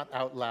permitted, not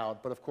out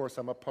loud, but of course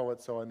I'm a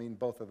poet, so I mean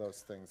both of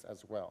those things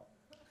as well.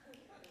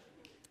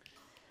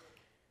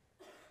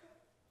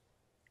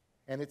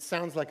 And it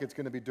sounds like it's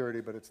going to be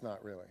dirty, but it's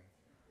not really.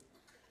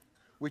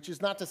 Which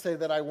is not to say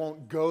that I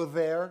won't go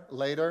there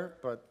later,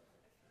 but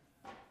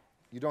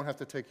you don't have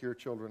to take your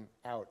children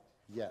out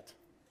yet.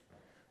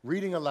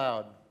 Reading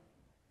aloud.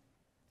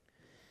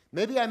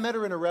 Maybe I met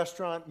her in a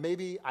restaurant,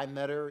 maybe I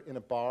met her in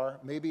a bar,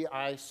 maybe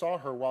I saw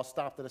her while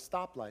stopped at a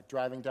stoplight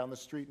driving down the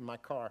street in my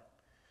car.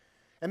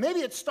 And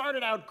maybe it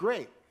started out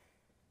great,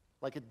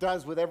 like it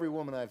does with every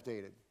woman I've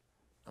dated.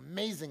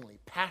 Amazingly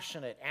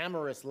passionate,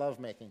 amorous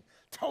lovemaking,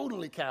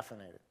 totally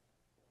caffeinated.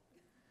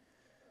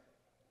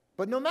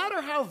 But no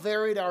matter how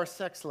varied our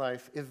sex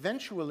life,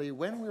 eventually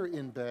when we're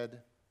in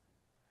bed,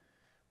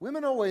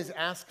 women always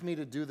ask me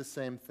to do the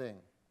same thing.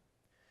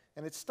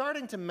 And it's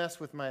starting to mess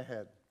with my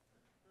head.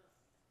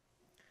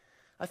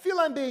 I feel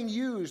I'm being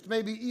used,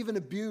 maybe even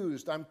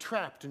abused. I'm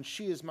trapped and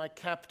she is my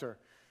captor.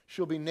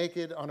 She'll be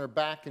naked on her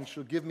back and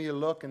she'll give me a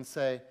look and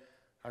say,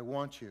 I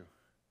want you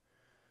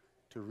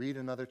to read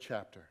another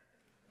chapter.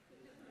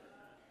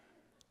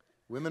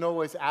 Women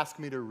always ask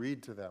me to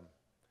read to them.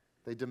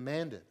 They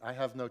demand it. I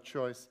have no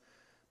choice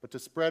but to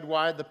spread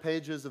wide the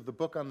pages of the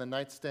book on the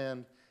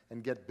nightstand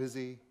and get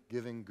busy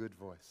giving good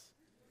voice.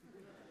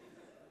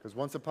 Because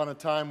once upon a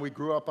time, we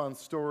grew up on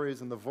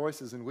stories and the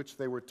voices in which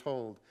they were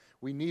told.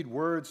 We need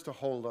words to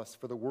hold us,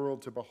 for the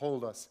world to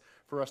behold us,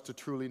 for us to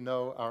truly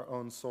know our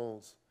own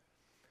souls.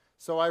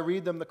 So I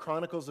read them the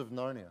Chronicles of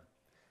Narnia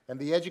and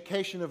the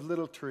Education of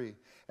Little Tree,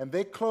 and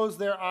they close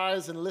their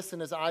eyes and listen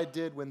as I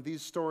did when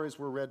these stories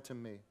were read to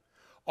me.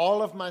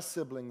 All of my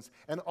siblings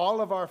and all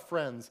of our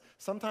friends,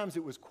 sometimes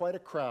it was quite a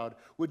crowd,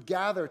 would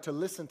gather to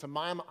listen to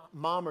my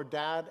mom or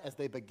dad as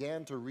they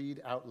began to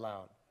read out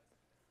loud.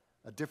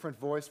 A different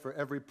voice for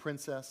every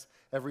princess,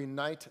 every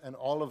knight, and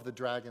all of the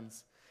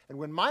dragons. And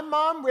when my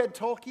mom read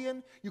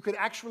Tolkien, you could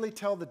actually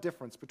tell the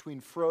difference between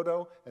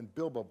Frodo and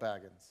Bilbo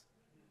Baggins.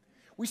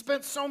 We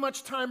spent so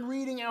much time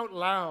reading out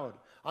loud,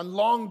 on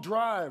long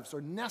drives or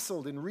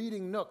nestled in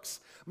reading nooks.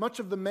 Much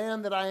of the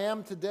man that I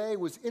am today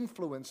was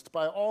influenced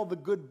by all the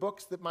good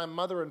books that my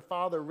mother and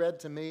father read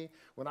to me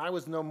when I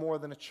was no more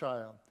than a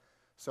child.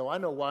 So I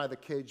know why the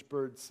caged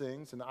bird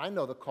sings, and I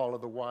know the call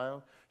of the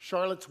wild.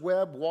 Charlotte's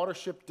Web,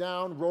 Watership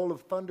Down, Roll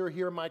of Thunder,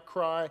 Hear My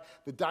Cry,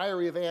 The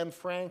Diary of Anne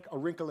Frank, A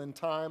Wrinkle in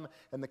Time,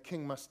 and The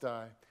King Must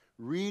Die.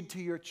 Read to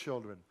your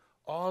children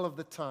all of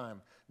the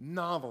time.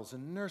 Novels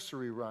and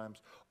nursery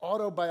rhymes,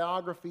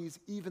 autobiographies,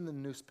 even the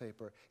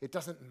newspaper. It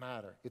doesn't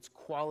matter. It's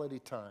quality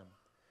time.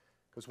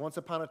 Because once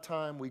upon a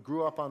time, we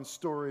grew up on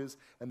stories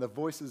and the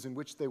voices in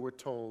which they were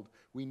told.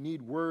 We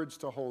need words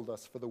to hold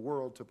us, for the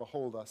world to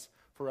behold us,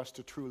 for us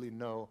to truly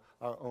know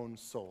our own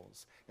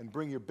souls. And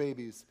bring your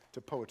babies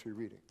to poetry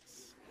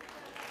readings.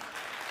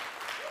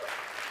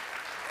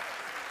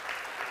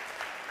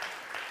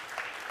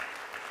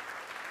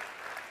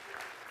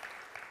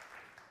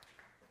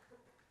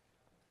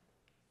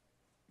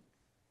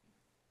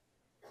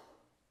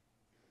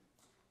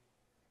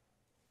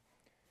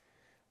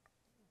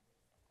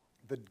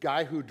 The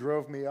guy who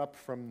drove me up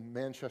from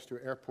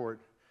Manchester Airport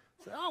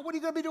said, oh, what are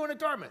you going to be doing at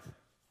Dartmouth?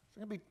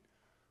 I'm going to be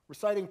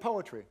reciting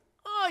poetry.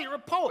 Oh, you're a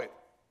poet.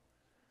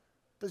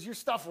 Does your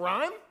stuff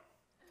rhyme?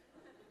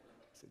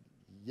 I said,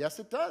 yes,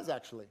 it does,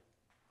 actually.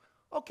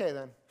 Okay,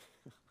 then.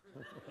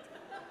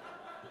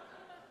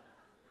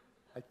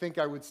 I think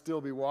I would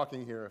still be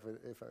walking here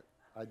if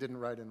I didn't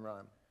write in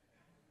rhyme.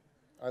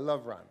 I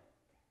love rhyme.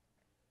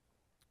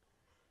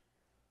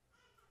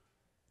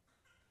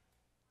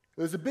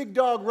 There's a big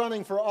dog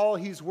running for all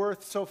he's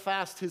worth, so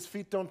fast his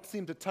feet don't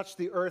seem to touch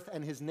the earth,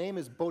 and his name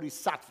is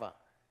Bodhisattva,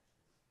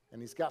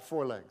 and he's got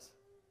 4 legs.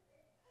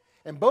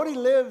 And Bodhi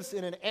lives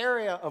in an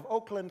area of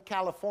Oakland,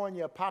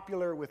 California,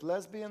 popular with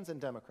lesbians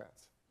and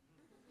Democrats.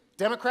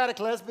 Democratic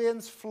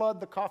lesbians flood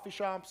the coffee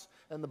shops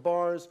and the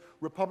bars.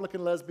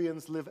 Republican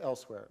lesbians live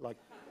elsewhere, like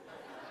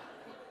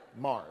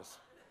Mars.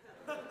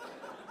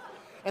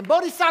 And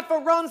Bodhisattva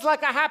runs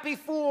like a happy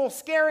fool,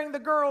 scaring the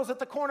girls at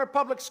the corner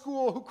public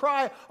school who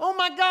cry, "Oh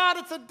my God,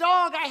 it's a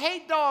dog, I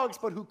hate dogs,"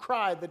 but who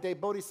cried the day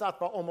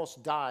Bodhisattva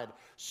almost died,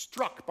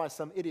 struck by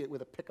some idiot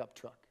with a pickup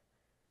truck.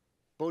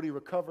 Bodhi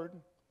recovered,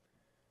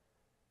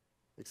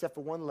 except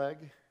for one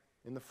leg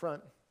in the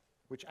front,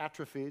 which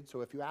atrophied,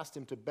 so if you asked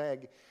him to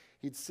beg,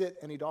 he'd sit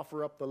and he'd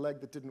offer up the leg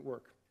that didn't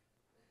work,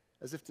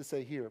 as if to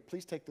say, "Here,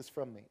 please take this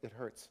from me, it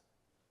hurts."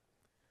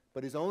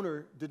 But his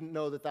owner didn't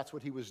know that that's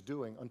what he was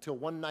doing until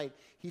one night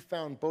he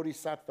found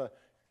Bodhisattva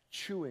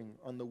chewing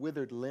on the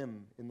withered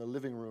limb in the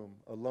living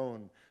room,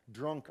 alone,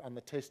 drunk on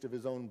the taste of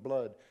his own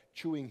blood,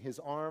 chewing his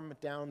arm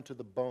down to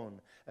the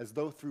bone, as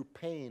though through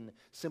pain,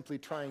 simply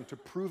trying to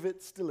prove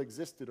it still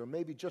existed, or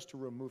maybe just to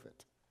remove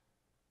it.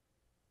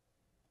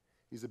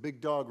 He's a big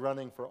dog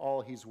running for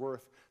all he's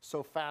worth,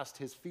 so fast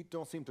his feet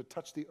don't seem to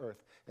touch the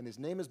earth, and his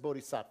name is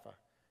Bodhisattva,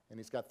 and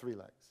he's got 3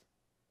 legs.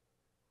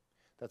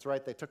 That's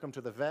right, they took him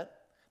to the vet.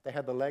 They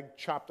had the leg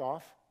chopped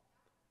off,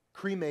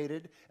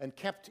 cremated, and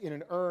kept in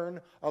an urn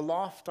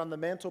aloft on the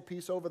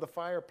mantelpiece over the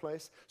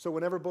fireplace. So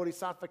whenever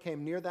Bodhisattva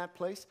came near that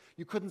place,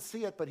 you couldn't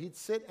see it, but he'd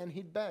sit and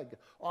he'd beg,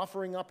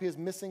 offering up his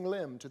missing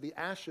limb to the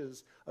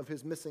ashes of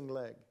his missing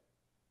leg.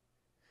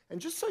 And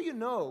just so you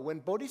know, when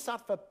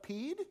Bodhisattva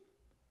peed,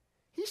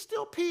 he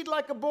still peed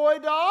like a boy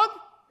dog.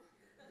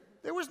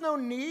 There was no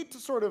need to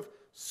sort of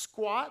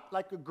squat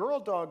like a girl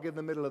dog in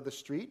the middle of the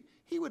street.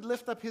 He would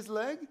lift up his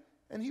leg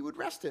and he would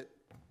rest it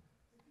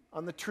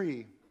on the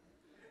tree,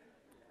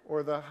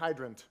 or the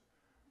hydrant,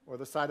 or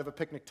the side of a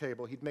picnic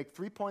table. He'd make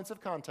 3 points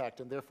of contact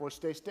and therefore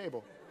stay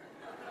stable.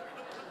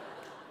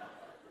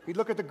 He'd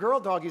look at the girl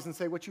doggies and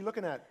say, "What you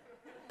looking at,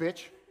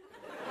 bitch?"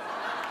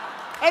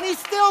 And he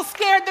still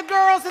scared the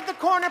girls at the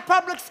corner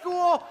public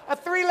school, a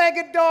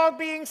 3-legged dog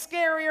being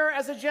scarier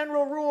as a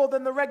general rule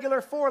than the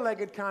regular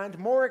 4-legged kind,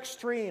 more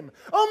extreme.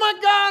 "Oh my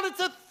God, it's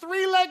a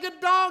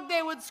 3-legged dog,"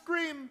 they would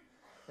scream.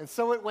 And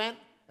so it went,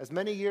 as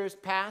many years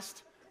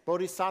passed,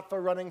 Bodhisattva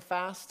running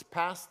fast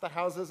past the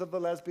houses of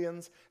the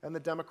lesbians and the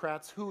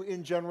Democrats, who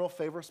in general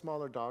favor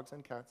smaller dogs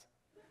and cats.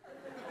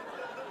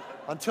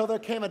 Until there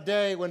came a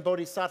day when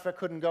Bodhisattva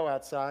couldn't go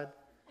outside,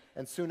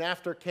 and soon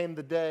after came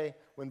the day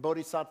when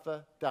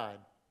Bodhisattva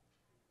died,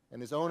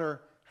 and his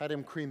owner had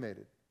him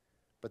cremated.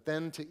 But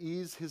then, to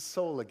ease his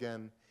soul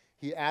again,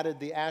 he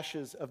added the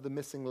ashes of the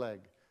missing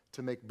leg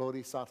to make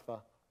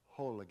Bodhisattva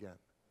whole again.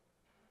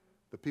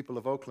 The people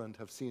of Oakland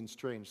have seen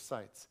strange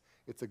sights.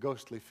 It's a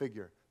ghostly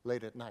figure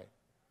late at night.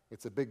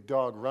 It's a big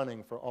dog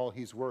running for all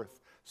he's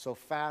worth, so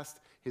fast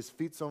his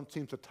feet don't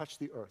seem to touch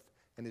the earth,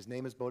 and his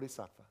name is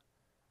Bodhisattva,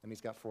 and he's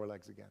got 4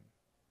 legs again.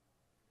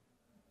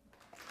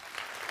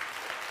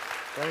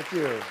 Thank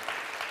you.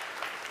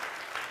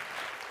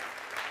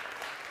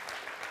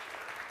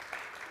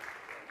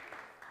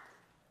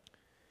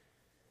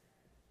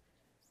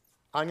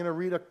 I'm going to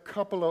read a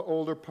couple of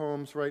older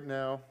poems right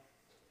now.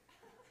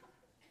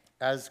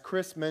 As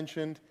Chris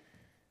mentioned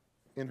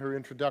in her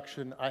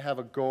introduction, I have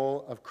a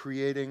goal of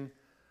creating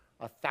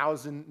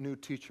 1,000 new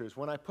teachers.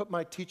 When I put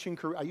my teaching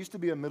career, I used to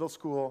be a middle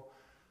school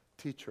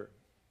teacher,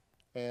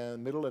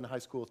 and middle and high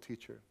school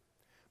teacher.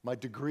 My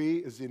degree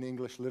is in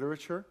English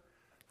literature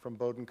from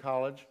Dartmouth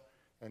College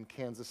and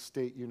Kansas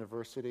State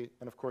University,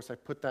 and of course I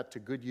put that to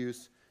good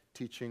use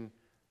teaching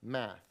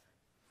math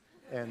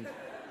and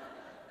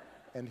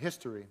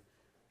history.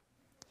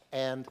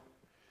 And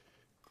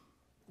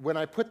when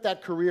I put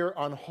that career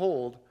on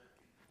hold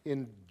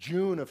in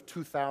June of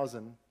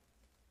 2000,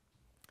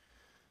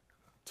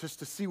 just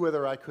to see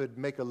whether I could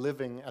make a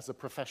living as a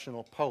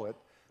professional poet,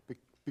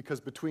 because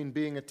between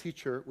being a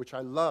teacher, which I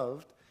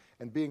loved,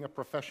 and being a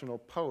professional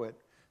poet,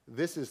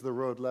 this is the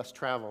road less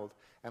traveled,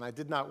 and I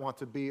did not want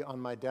to be on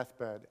my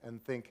deathbed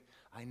and think,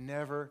 I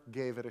never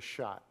gave it a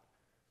shot.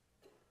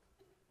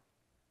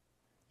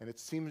 And it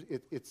seems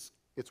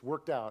it's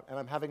worked out, and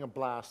I'm having a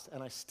blast,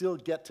 and I still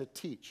get to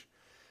teach.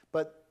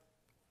 But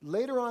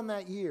later on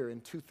that year,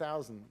 in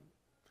 2000,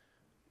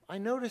 I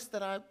noticed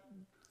that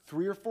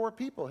 3 or 4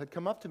 people had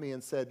come up to me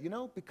and said, you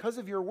know, because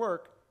of your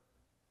work,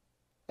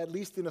 at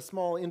least in a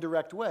small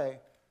indirect way,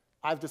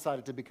 I've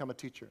decided to become a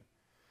teacher.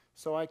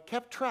 So I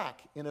kept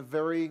track in a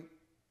very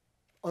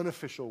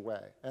unofficial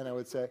way, and I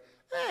would say,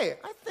 hey,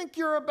 I think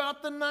you're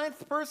about the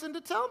 9th person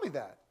to tell me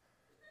that.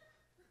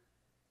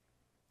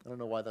 I don't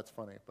know why that's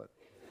funny, but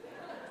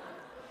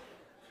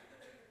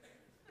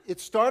it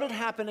started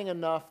happening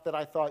enough that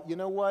I thought, you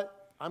know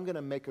what? I'm going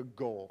to make a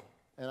goal,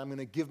 and I'm going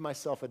to give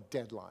myself a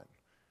deadline.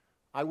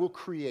 I will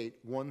create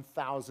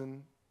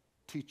 1,000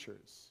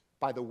 teachers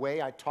by the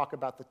way I talk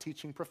about the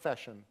teaching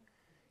profession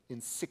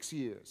in 6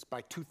 years,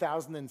 by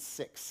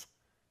 2006.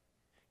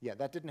 Yeah,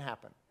 that didn't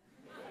happen.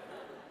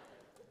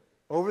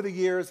 Over the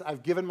years,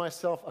 I've given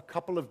myself a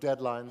couple of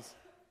deadlines.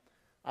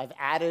 I've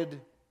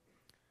added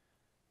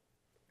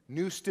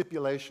new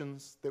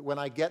stipulations that when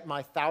I get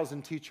my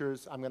 1,000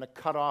 teachers, I'm going to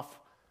cut off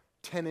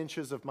 10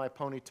 inches of my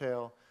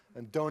ponytail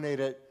and donate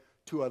it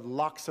to a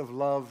Locks of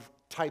Love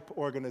type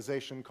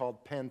organization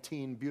called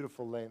Pantene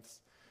Beautiful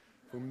Lengths.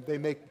 They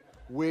make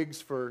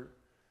wigs for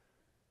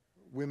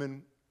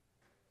women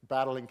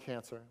battling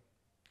cancer.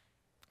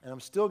 And I'm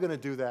still going to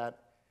do that.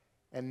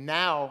 And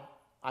now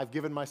I've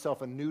given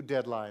myself a new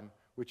deadline,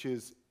 which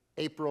is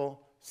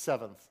April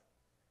 7th.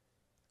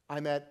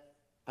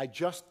 I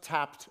just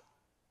tapped,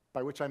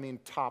 by which I mean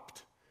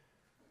topped,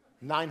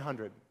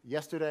 900.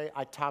 Yesterday,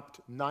 I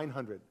topped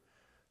 900.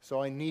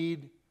 So I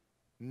need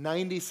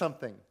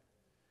 90-something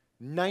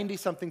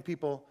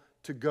people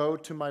to go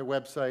to my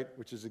website,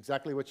 which is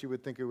exactly what you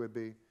would think it would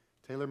be,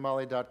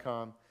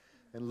 taylormolly.com,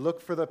 and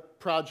look for the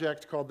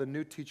project called the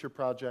New Teacher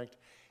Project,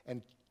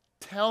 and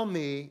tell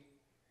me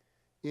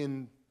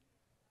in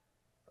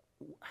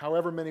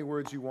however many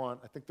words you want,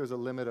 I think there's a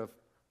limit of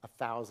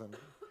 1,000,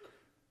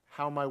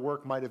 how my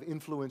work might have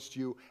influenced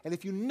you. And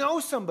if you know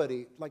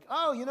somebody, like,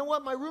 oh, you know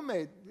what, my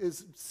roommate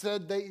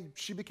said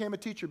she became a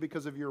teacher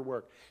because of your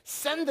work,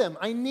 send them,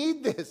 I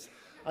need this.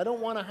 I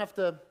don't want to have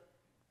to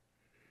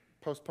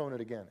postpone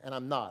it again, and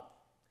I'm not.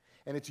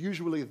 And it's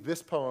usually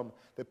this poem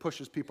that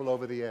pushes people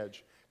over the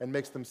edge and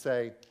makes them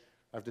say,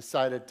 I've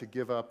decided to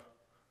give up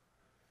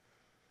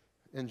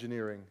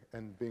engineering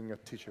and being a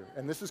teacher.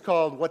 And this is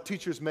called What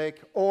Teachers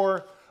Make,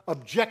 or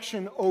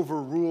Objection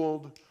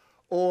Overruled,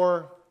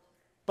 or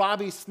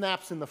Bobby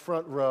Snaps in the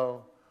Front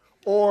Row,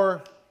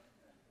 or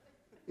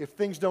if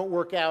things don't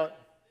work out,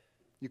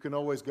 you can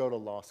always go to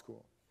law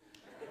school.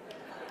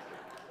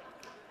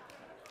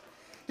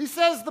 He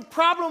says the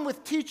problem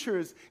with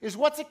teachers is,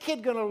 what's a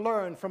kid going to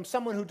learn from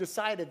someone who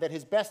decided that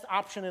his best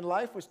option in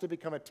life was to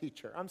become a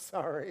teacher? I'm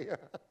sorry.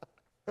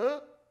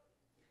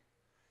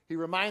 He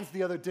reminds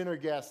the other dinner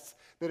guests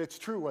that it's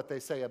true what they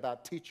say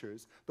about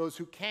teachers. Those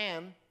who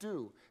can,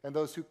 do, and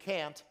those who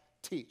can't,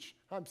 teach.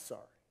 I'm sorry.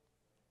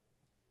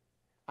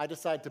 I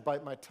decide to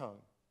bite my tongue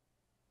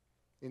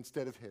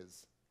instead of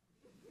his,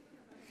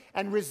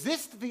 and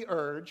resist the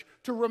urge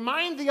to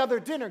remind the other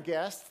dinner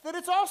guests that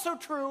it's also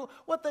true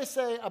what they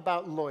say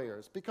about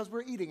lawyers, because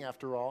we're eating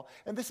after all,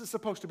 and this is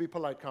supposed to be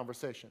polite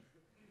conversation.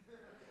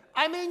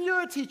 I mean,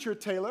 you're a teacher,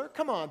 Taylor.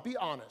 Come on, be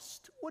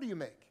honest. What do you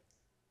make?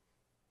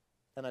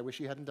 And I wish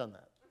he hadn't done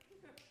that.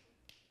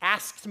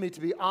 Asked me to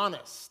be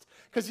honest.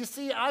 Because you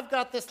see, I've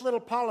got this little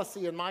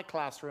policy in my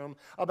classroom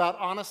about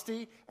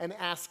honesty and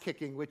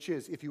ass-kicking, which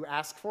is, if you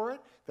ask for it,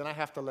 then I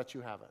have to let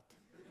you have it.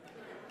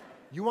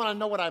 You want to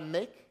know what I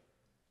make?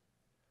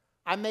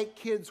 I make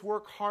kids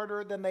work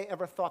harder than they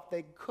ever thought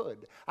they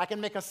could. I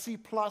can make a C+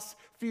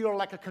 feel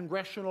like a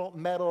Congressional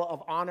Medal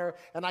of Honor,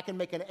 and I can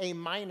make an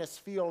A-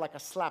 feel like a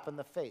slap in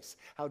the face.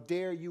 How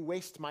dare you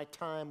waste my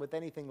time with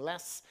anything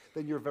less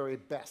than your very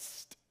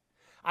best?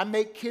 I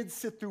make kids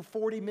sit through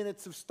 40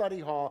 minutes of study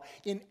hall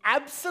in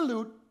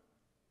absolute,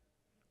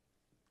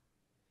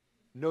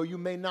 no, you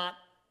may not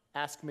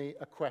ask me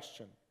a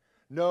question.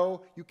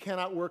 No, you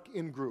cannot work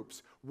in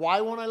groups.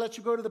 Why won't I let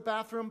you go to the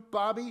bathroom,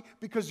 Bobby?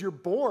 Because you're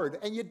bored,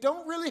 and you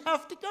don't really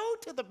have to go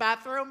to the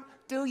bathroom,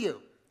 do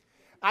you?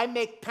 I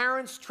make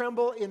parents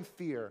tremble in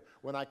fear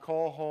when I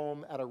call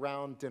home at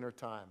around dinner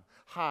time.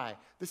 Hi,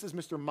 this is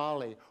Mr.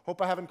 Molly.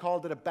 Hope I haven't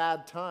called it a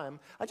bad time.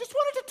 I just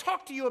wanted to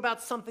talk to you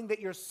about something that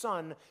your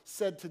son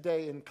said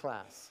today in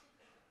class.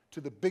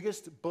 To the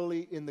biggest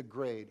bully in the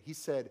grade, he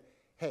said,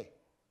 hey,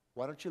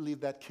 why don't you leave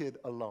that kid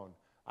alone?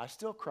 I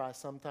still cry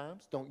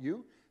sometimes, don't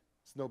you?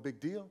 It's no big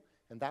deal.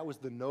 And that was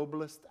the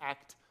noblest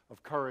act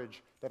of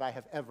courage that I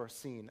have ever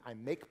seen. I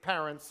make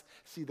parents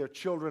see their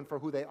children for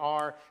who they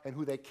are and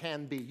who they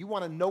can be. You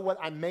want to know what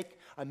I make?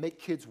 I make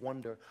kids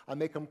wonder. I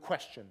make them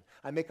question.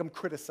 I make them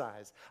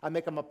criticize. I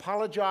make them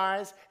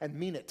apologize and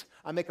mean it.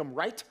 I make them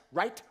write,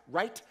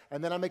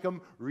 and then I make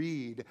them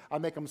read. I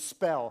make them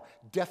spell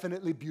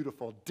definitely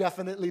beautiful,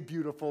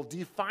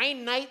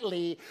 define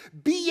nightly,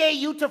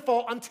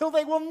 be-a-utiful, until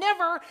they will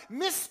never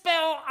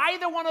misspell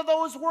either one of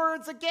those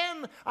words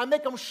again. I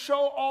make them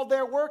show all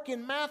their work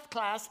in math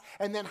class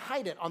and then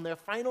hide it on their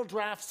final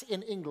drafts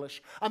in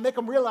English. I make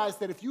them realize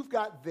that if you've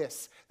got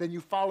this, then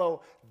you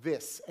follow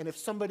this. And if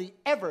somebody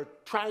ever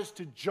tries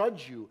to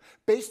judge you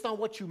based on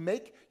what you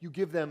make, you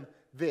give them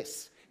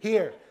this.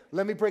 Here,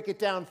 let me break it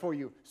down for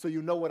you so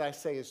you know what I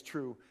say is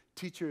true.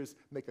 Teachers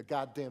make a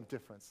goddamn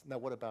difference. Now,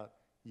 what about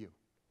you?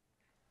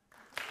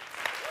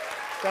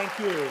 Thank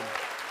you.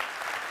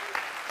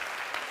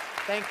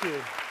 Thank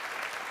you.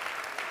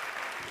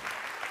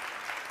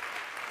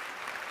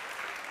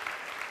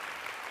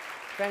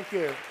 Thank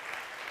you.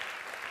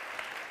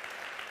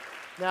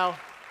 Now,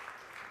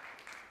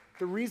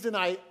 the reason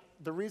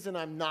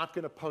I'm not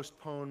going to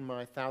postpone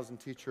my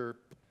 1,000-teacher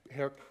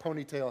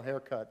ponytail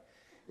haircut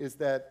is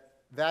that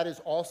is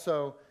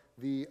also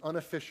the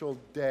unofficial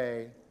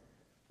day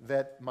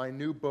that my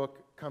new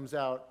book comes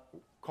out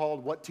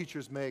called What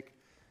Teachers Make,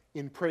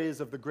 in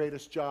praise of the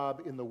greatest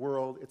job in the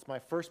world. It's my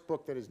first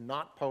book that is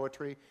not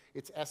poetry.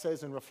 It's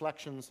essays and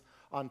reflections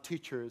on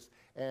teachers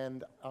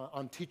and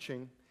on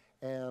teaching,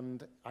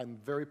 and I'm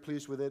very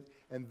pleased with it.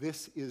 And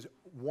this is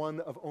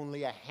one of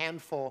only a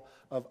handful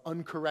of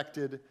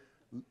uncorrected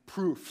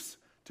proofs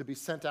to be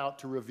sent out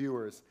to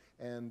reviewers.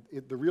 And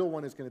the real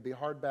one is going to be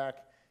hardback,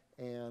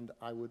 and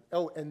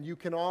and you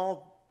can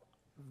all,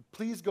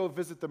 please go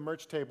visit the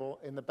merch table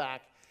in the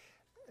back,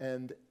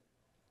 and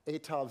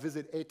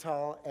visit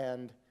Etal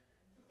and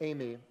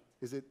Amy.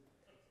 Is it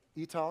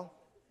Etal?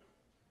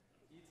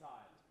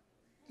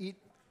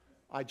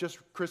 I just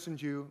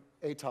christened you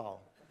Etal.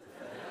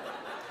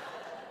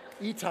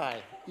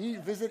 Itai.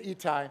 Visit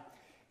Itai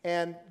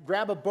and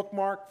grab a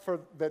bookmark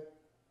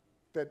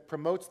that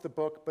promotes the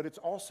book, but it's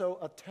also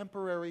a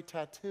temporary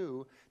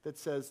tattoo that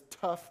says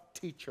tough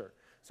teacher.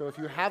 So if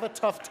you have a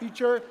tough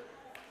teacher,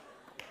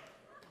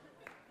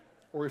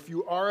 or if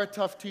you are a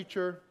tough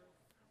teacher,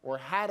 or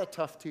had a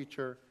tough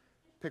teacher,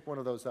 pick one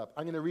of those up.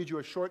 I'm going to read you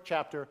a short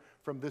chapter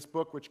from this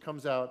book, which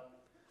comes out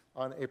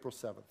on April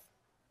 7th.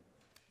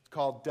 It's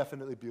called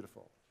Definitely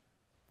Beautiful.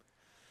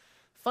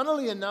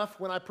 Funnily enough,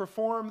 when I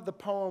perform the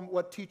poem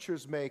What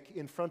Teachers Make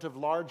in front of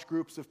large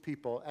groups of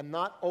people, and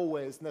not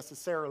always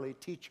necessarily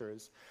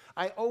teachers,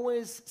 I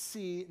always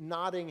see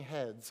nodding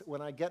heads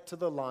when I get to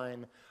the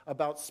line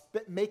about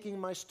making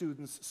my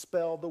students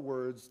spell the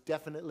words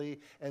definitely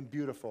and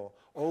beautiful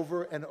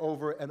over and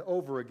over and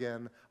over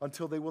again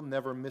until they will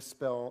never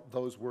misspell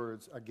those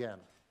words again.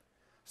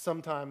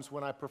 Sometimes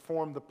when I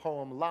perform the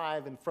poem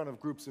live in front of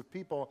groups of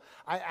people,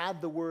 I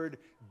add the word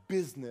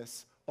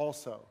business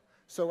also,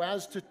 so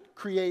as to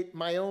create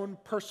my own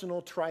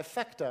personal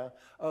trifecta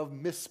of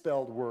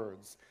misspelled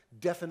words.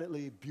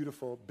 Definitely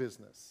beautiful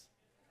business.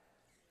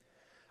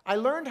 I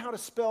learned how to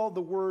spell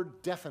the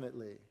word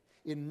definitely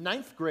in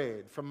 9th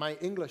grade from my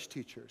English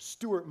teacher,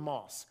 Stuart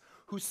Moss,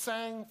 who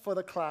sang for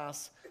the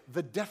class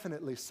the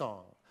Definitely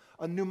song,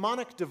 a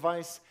mnemonic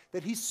device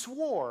that he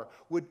swore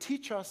would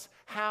teach us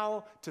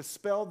how to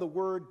spell the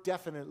word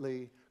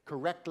definitely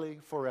correctly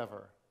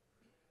forever.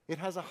 It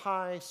has a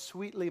high,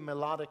 sweetly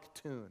melodic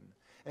tune,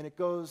 and it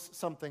goes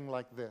something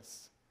like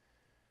this.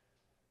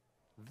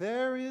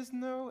 There is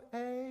no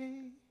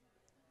A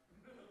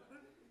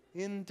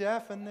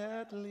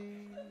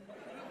indefinitely.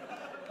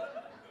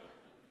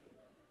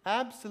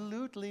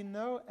 Absolutely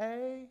no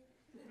A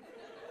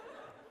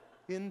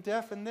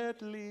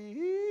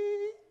indefinitely.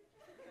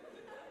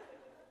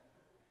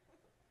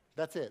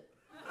 That's it.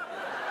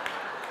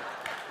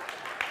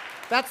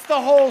 That's the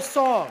whole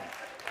song.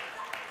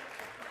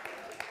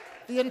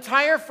 The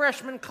entire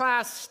freshman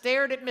class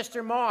stared at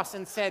Mr. Moss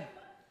and said,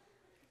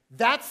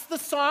 "That's the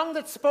song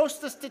that's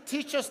supposed to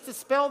teach us to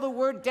spell the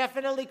word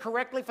definitely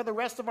correctly for the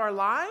rest of our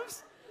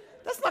lives?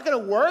 That's not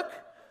going to work.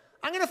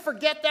 I'm going to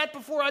forget that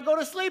before I go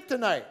to sleep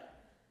tonight."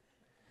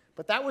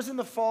 But that was in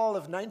the fall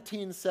of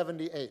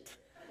 1978,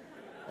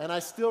 and I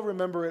still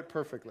remember it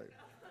perfectly.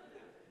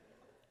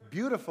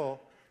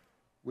 Beautiful,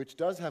 which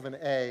does have an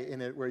A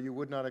in it where you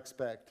would not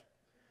expect,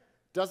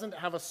 doesn't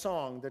have a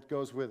song that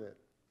goes with it.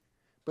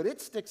 But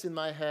it sticks in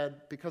my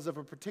head because of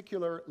a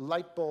particular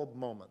light bulb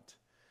moment.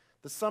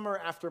 The summer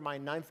after my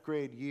 9th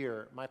grade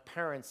year, my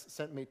parents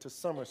sent me to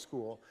summer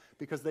school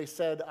because they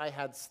said I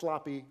had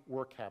sloppy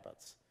work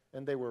habits,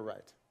 and they were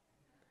right.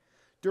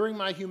 During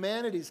my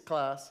humanities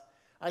class,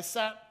 I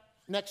sat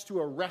next to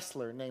a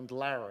wrestler named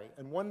Larry,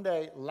 and one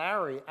day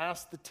Larry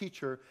asked the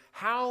teacher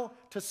how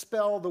to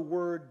spell the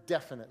word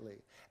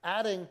definitely,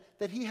 adding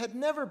that he had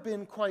never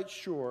been quite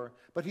sure,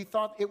 but he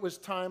thought it was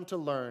time to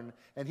learn,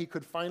 and he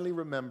could finally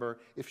remember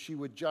if she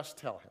would just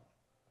tell him.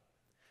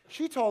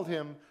 She told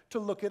him to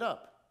look it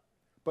up,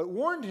 but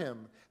warned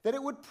him that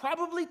it would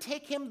probably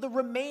take him the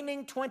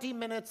remaining 20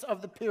 minutes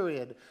of the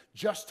period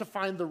just to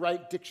find the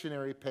right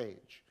dictionary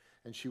page,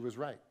 and she was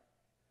right.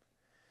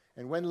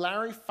 And when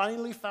Larry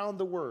finally found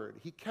the word,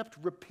 he kept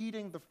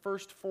repeating the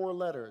first 4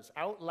 letters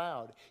out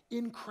loud,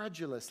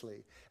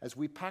 incredulously, as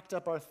we packed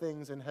up our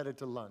things and headed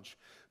to lunch.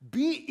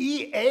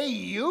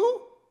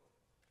 B-E-A-U?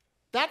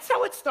 That's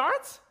how it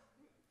starts?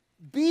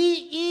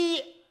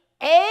 B-E-A-U?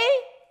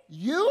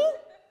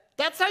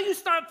 That's how you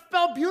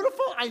spell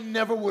beautiful? I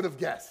never would have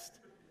guessed.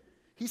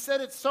 He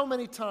said it so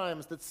many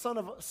times that some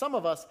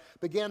of us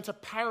began to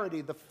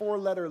parody the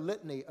 4-letter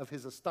litany of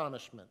his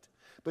astonishment.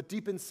 But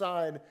deep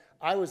inside,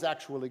 I was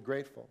actually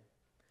grateful.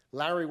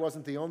 Larry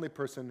wasn't the only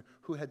person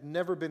who had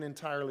never been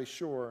entirely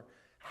sure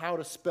how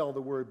to spell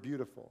the word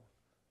beautiful.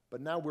 But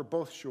now we're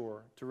both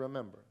sure to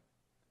remember.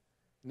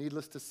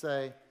 Needless to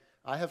say,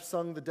 I have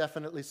sung the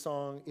Definitely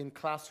song in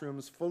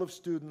classrooms full of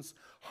students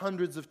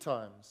hundreds of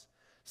times.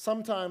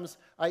 Sometimes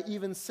I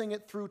even sing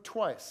it through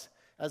twice,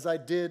 as I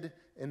did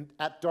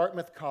at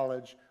Dartmouth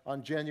College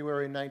on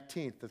January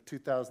 19th of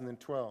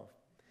 2012.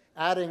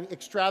 Adding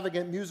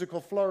extravagant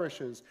musical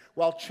flourishes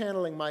while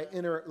channeling my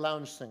inner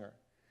lounge singer.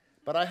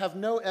 But I have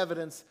no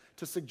evidence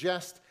to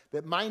suggest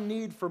that my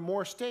need for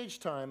more stage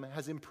time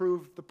has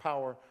improved the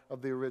power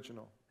of the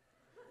original.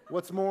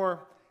 What's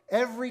more,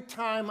 Every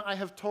time I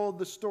have told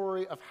the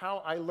story of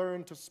how I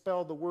learned to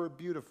spell the word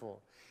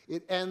beautiful,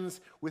 it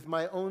ends with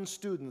my own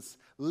students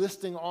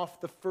listing off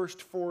the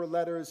first 4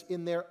 letters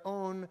in their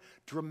own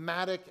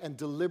dramatic and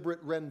deliberate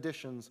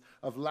renditions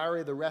of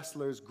Larry the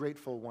Wrestler's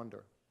Grateful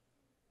Wonder.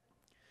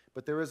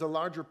 But there is a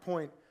larger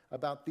point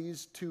about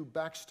these 2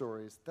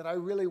 backstories that I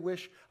really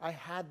wish I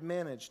had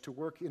managed to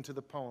work into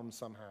the poem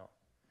somehow.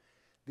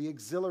 The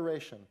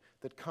exhilaration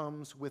that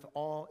comes with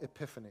all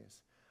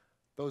epiphanies,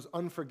 those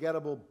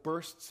unforgettable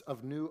bursts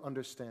of new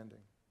understanding.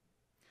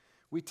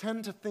 We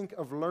tend to think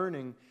of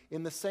learning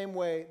in the same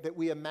way that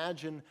we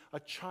imagine a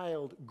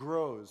child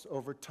grows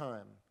over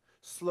time,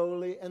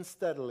 slowly and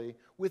steadily,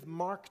 with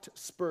marked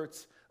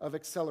spurts of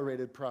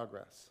accelerated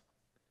progress.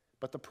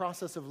 But the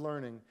process of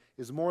learning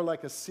is more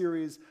like a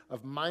series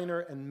of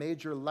minor and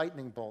major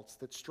lightning bolts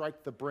that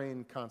strike the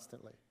brain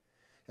constantly.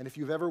 And if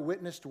you've ever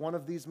witnessed one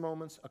of these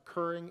moments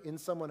occurring in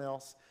someone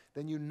else,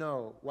 then you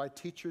know why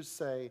teachers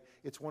say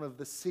it's one of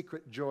the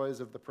secret joys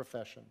of the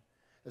profession,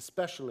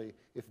 especially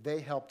if they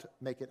helped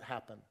make it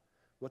happen.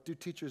 What do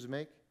teachers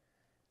make?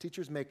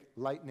 Teachers make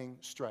lightning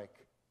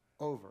strike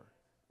over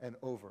and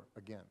over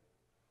again.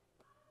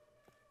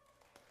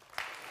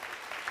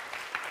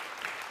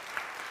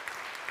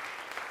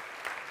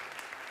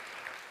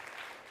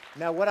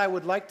 Now, what I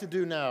would like to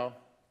do now,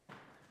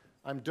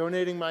 I'm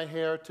donating my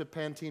hair to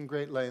Pantene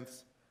Great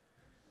Lengths.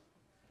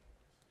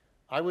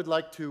 I would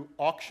like to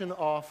auction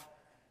off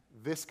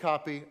this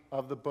copy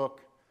of the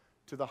book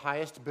to the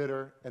highest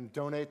bidder and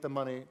donate the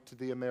money to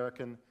the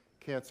American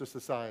Cancer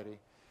Society.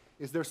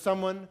 Is there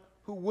someone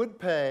who would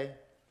pay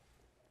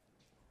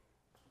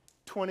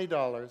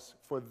 $20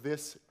 for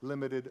this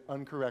limited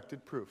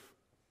uncorrected proof?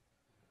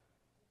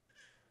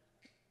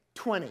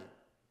 20.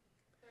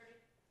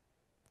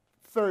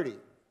 30.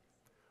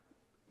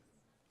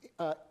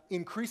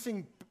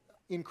 Increasing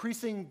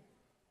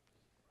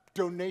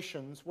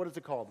donations, what is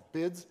it called?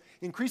 Bids?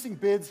 Increasing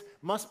bids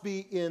must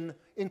be in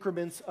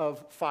increments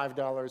of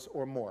 $5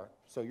 or more,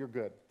 so you're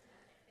good.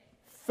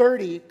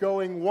 30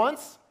 going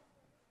once,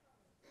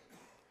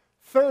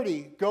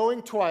 30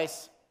 going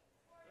twice,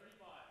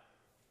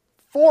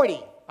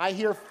 40. I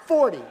hear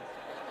 40.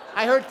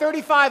 I heard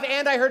 35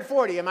 and I heard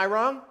 40. Am I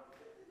wrong?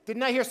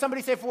 Didn't I hear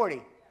somebody say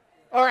 40?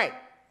 All right.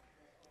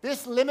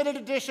 This limited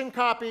edition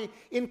copy,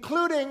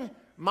 including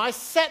my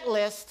set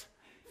list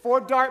for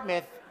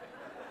Dartmouth,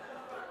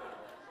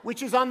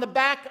 which is on the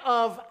back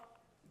of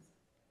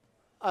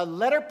a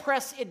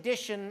letterpress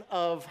edition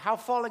of How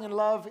Falling in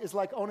Love is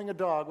Like Owning a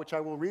Dog, which I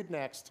will read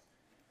next.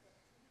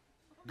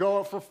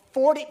 Go for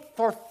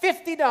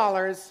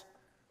 $50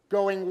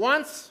 going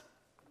once,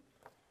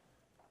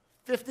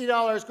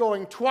 $50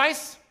 going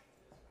twice,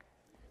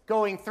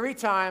 going 3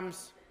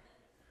 times,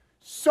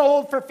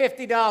 sold for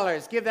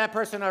 $50. Give that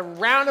person a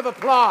round of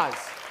applause.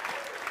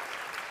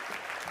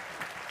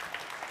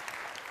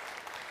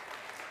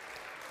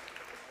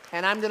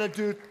 And I'm going to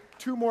do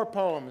 2 more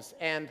poems.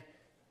 And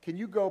can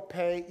you go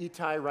pay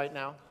Itai right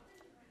now?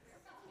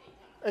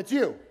 It's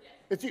you.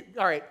 It's you.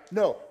 All right.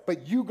 No,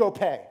 but you go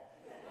pay.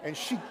 And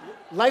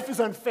life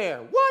is unfair.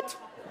 What?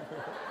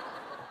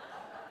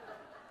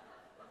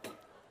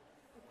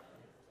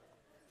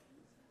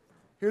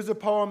 Here's a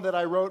poem that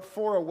I wrote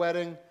for a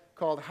wedding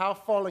called How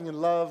Falling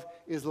in Love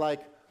is Like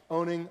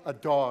Owning a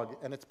Dog.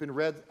 And it's been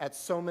read at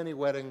so many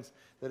weddings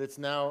that it's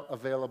now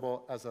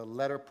available as a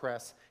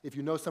letterpress. If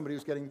you know somebody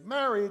who's getting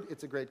married,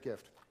 it's a great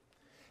gift.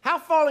 How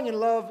falling in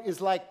love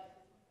is like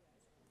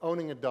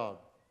owning a dog.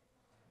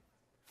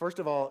 First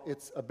of all,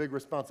 it's a big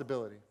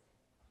responsibility,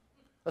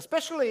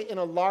 especially in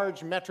a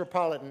large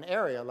metropolitan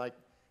area like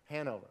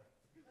Hanover.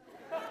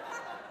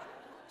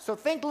 So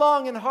think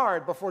long and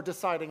hard before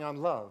deciding on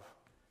love.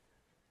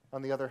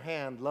 On the other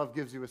hand, love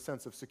gives you a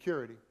sense of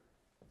security.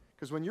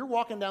 Because when you're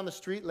walking down the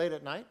street late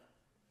at night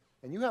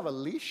and you have a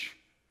leash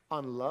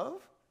on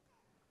love,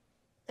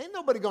 ain't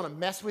nobody gonna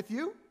mess with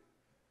you.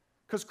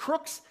 Because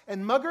crooks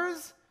and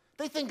muggers,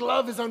 they think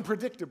love is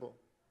unpredictable.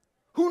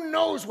 Who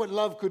knows what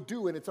love could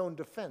do in its own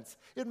defense?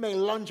 It may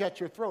lunge at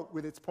your throat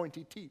with its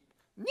pointy teeth.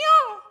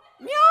 Meow,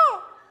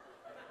 meow.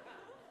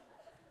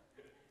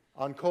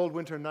 On cold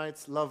winter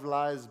nights, love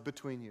lies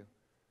between you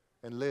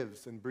and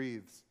lives and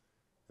breathes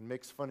and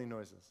makes funny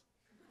noises.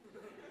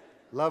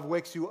 Love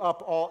wakes you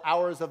up all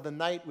hours of the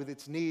night with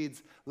its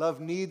needs. Love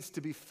needs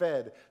to be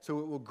fed so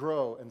it will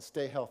grow and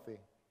stay healthy.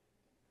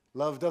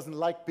 Love doesn't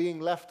like being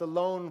left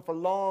alone for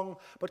long,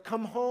 but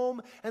come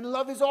home, and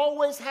love is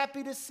always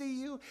happy to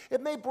see you.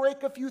 It may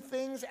break a few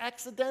things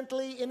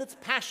accidentally in its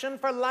passion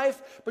for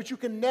life, but you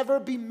can never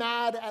be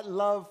mad at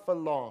love for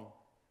long.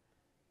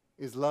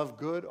 Is love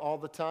good all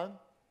the time?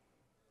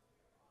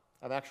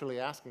 I'm actually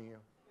asking you.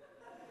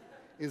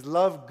 Is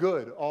love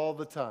good all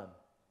the time?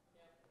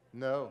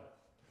 No.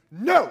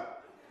 No!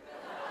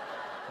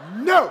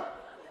 No!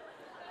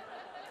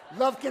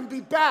 Love can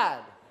be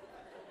bad.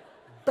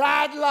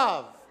 Bad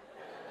love.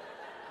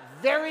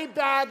 Very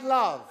bad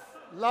love.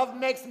 Love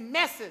makes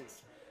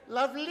messes.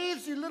 Love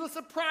leaves you little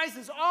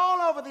surprises all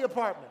over the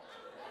apartment.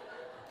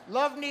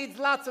 Love needs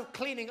lots of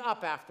cleaning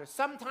up after.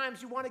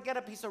 Sometimes you want to get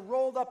a piece of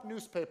rolled up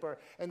newspaper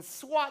and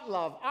swat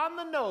love on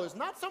the nose,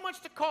 not so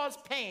much to cause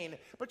pain,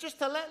 but just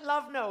to let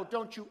love know,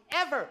 don't you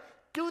ever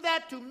do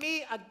that to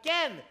me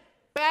again.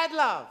 Bad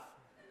love.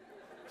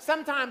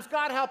 Sometimes,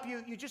 God help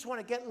you, you just want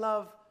to get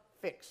love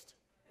fixed.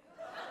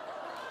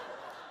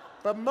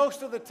 But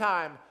most of the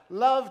time,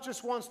 love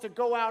just wants to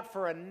go out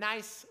for a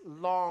nice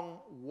long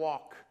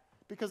walk.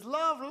 Because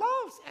love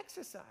loves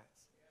exercise.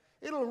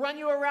 It'll run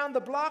you around the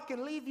block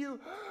and leave you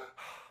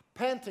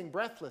panting,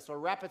 breathless, or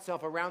wrap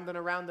itself around and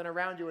around and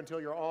around you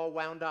until you're all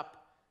wound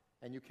up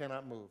and you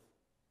cannot move.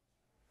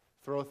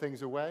 Throw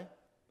things away,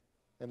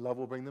 and love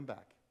will bring them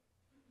back.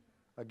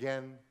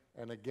 Again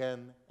and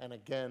again and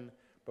again.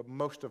 But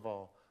most of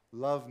all,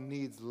 love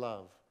needs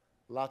love,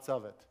 lots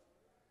of it.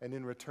 And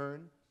in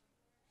return,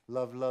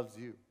 love loves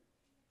you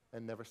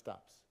and never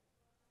stops.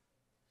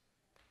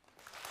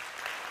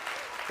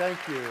 Thank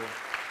you.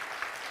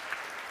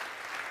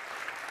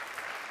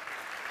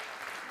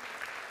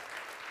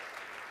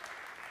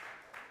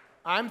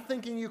 I'm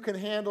thinking you can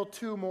handle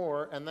 2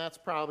 more, and that's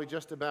probably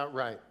just about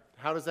right.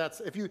 How does that,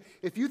 if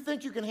you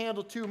think you can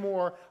handle 2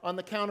 more, on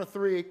the count of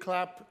 3,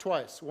 clap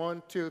twice.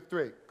 1, 2,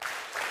 3.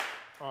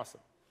 Awesome.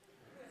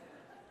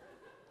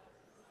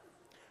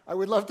 I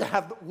would love to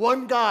have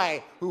one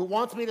guy who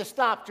wants me to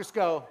stop just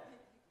go.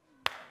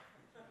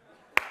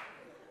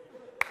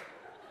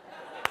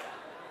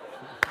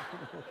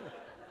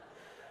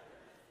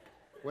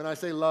 When I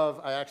say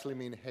love, I actually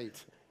mean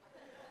hate.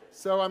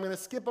 So I'm going to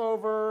skip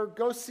over,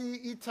 go see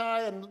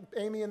Itai and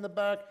Amy in the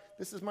back.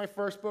 This is my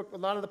first book. A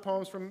lot of the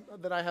poems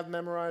that I have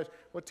memorized,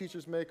 What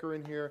Teachers Make, are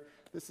in here.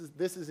 This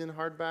is in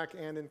hardback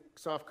and in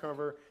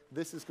softcover.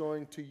 This is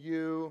going to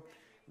you.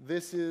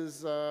 This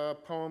is a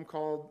poem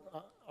called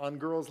On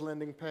Girls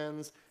Lending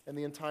Pens, and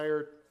the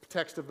entire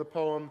text of the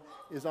poem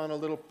is on a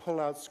little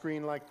pull-out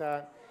screen like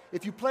that.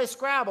 If you play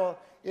Scrabble,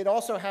 it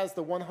also has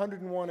the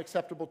 101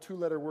 acceptable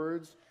 2-letter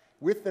words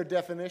with their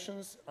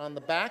definitions on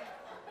the back.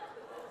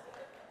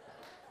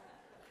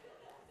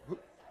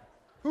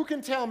 Who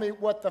can tell me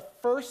what the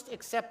first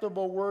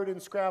acceptable word in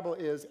Scrabble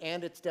is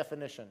and its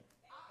definition?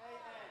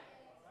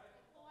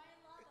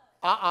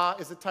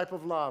 Is a type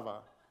of lava.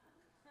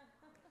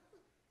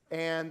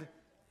 And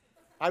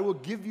I will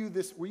give you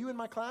this. Were you in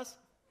my class?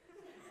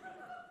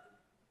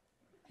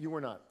 You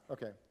were not.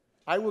 Okay.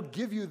 I will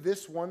give you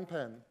this one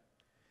pen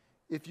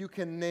if you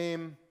can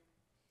name.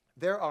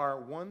 There are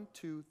 1,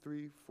 2,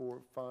 3, 4,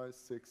 5,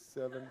 6,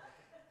 7,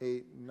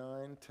 8,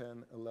 9,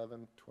 10,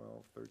 11,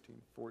 12, 13,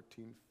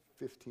 14,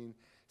 15,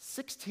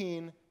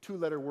 16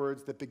 2-letter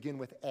words that begin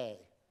with A.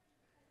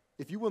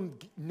 If you will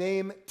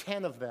name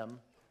 10 of them,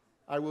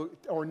 I will,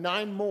 or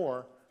 9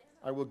 more,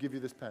 I will give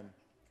you this pen.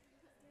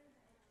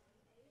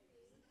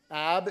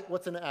 Ab,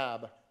 what's an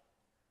ab?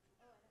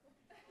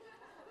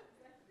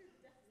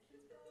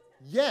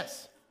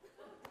 Yes.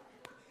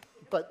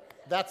 But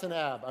that's an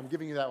ab. I'm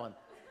giving you that one.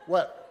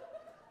 What?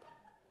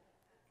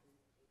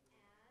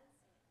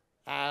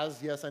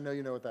 As, yes, I know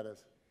you know what that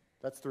is.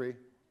 That's 3.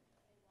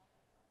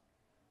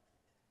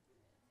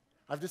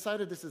 I've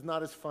decided this is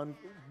not as fun.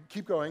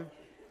 Keep going.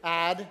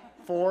 Add,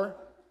 4.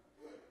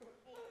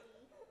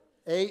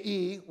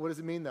 AE, what does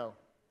it mean though?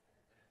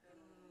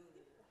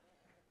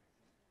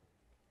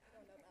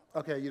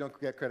 Okay, you don't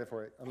get credit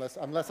for it,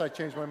 unless I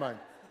change my mind.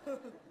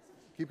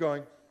 Keep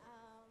going.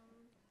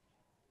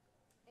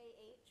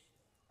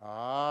 AH.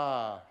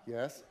 Ah,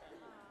 yes.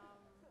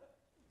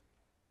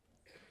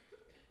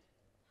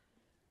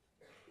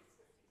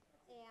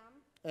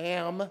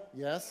 Am,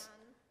 yes.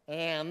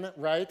 An,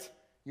 right.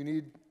 You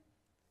need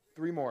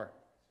 3 more.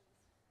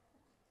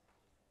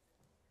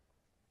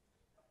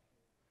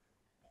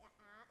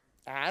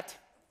 At,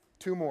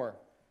 2 more.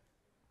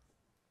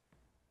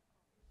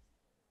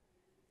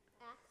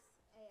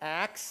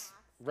 Ax,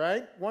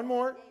 right? 1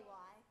 more.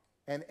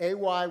 And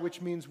AY, which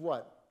means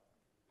what?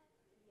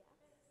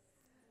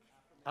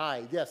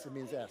 I, yes, it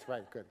means S.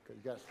 Right, good,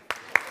 yes.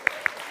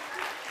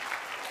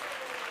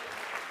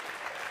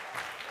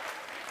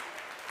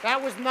 That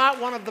was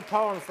not one of the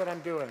poems that I'm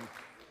doing.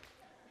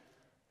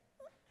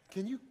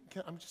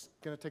 I'm just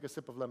going to take a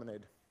sip of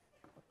lemonade.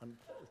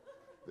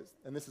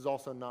 And this is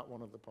also not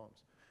one of the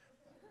poems.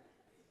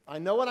 I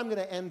know what I'm going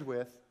to end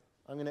with.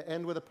 I'm going to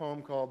end with a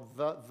poem called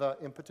The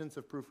Impotence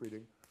of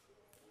Proofreading.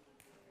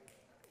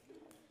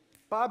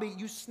 Bobby,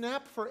 you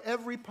snap for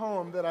every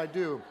poem that I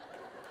do.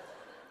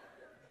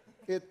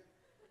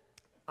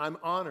 I'm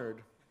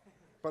honored,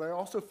 but I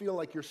also feel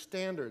like your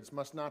standards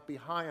must not be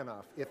high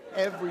enough if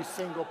every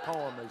single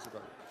poem is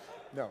good.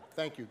 No,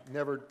 thank you.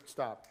 Never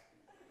stop.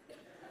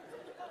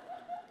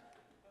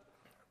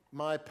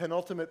 My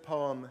penultimate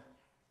poem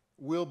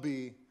will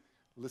be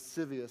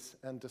lascivious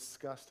and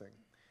disgusting.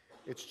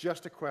 It's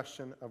just a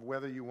question of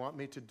whether you want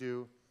me to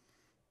do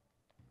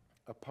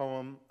a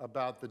poem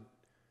about the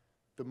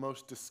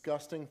most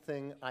disgusting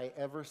thing I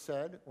ever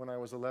said when I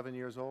was 11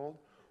 years old,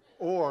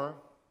 or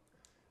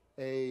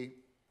a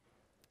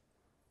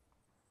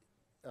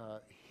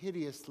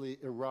hideously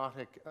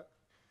erotic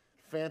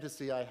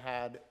fantasy I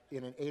had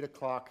in an 8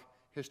 o'clock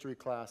history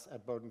class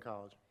at Bowdoin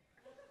College.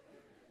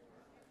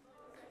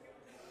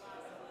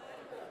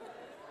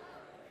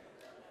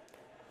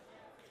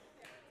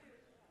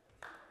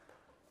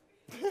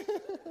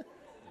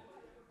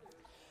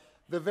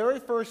 The very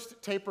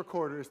first tape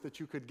recorders that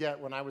you could get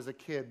when I was a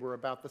kid were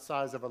about the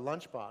size of a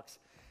lunchbox,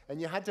 and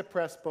you had to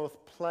press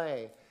both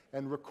play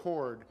and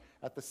record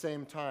at the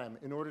same time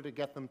in order to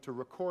get them to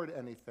record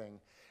anything.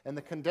 And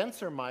the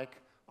condenser mic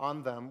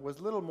on them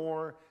was little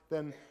more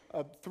than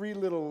 3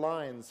 little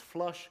lines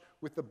flush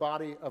with the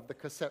body of the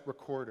cassette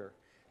recorder.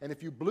 And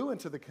if you blew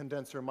into the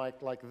condenser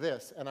mic like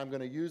this, and I'm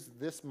going to use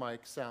this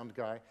mic, sound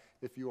guy,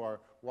 if you are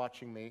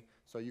watching me,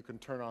 so you can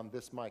turn on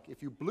this mic.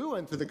 If you blew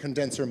into the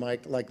condenser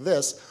mic like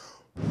this,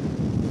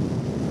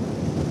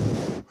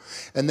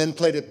 and then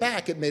played it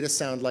back, it made a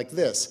sound like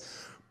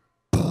this.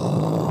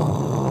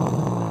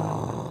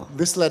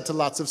 This led to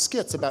lots of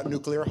skits about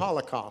nuclear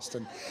holocaust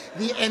and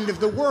the end of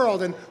the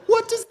world and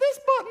what does this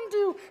button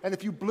do? And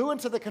if you blew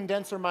into the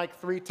condenser mic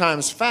 3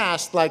 times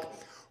fast, like,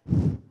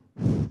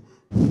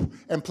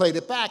 and played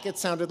it back, it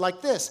sounded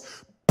like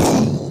this.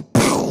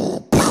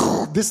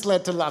 This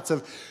led to lots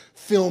of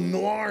film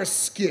noir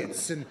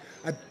skits and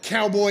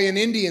cowboy and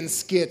Indian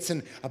skits,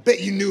 and I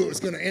bet you knew it was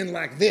going to end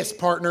like this,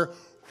 partner.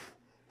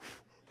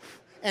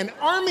 And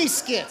army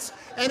skits.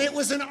 And it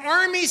was an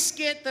army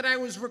skit that I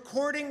was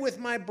recording with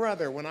my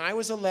brother when I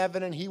was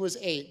 11 and he was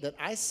 8 that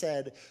I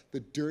said the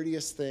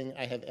dirtiest thing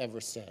I have ever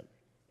said.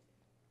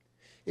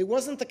 It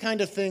wasn't the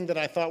kind of thing that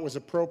I thought was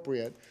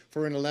appropriate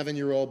for an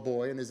 11-year-old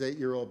boy and his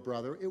 8-year-old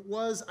brother. It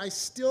was, I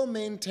still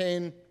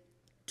maintain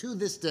to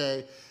this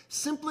day,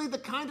 simply the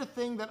kind of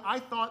thing that I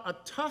thought a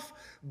tough,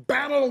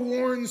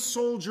 battle-worn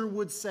soldier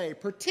would say,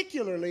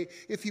 particularly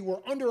if he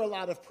were under a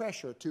lot of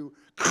pressure to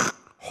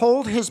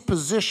hold his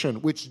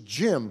position, which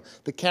Jim,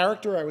 the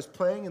character I was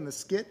playing in the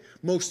skit,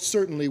 most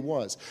certainly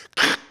was.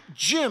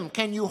 Jim,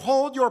 can you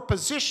hold your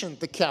position,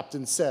 the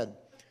captain said.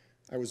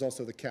 I was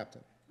also the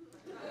captain.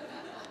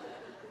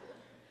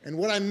 And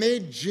what I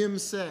made Jim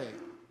say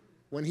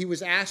when he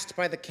was asked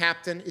by the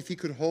captain if he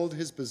could hold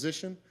his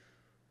position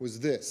was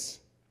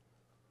this.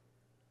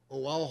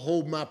 Oh, I'll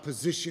hold my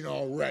position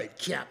all right,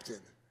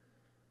 Captain.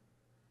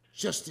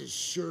 Just as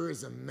sure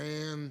as a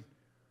man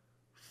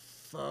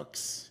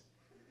fucks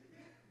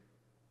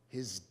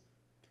his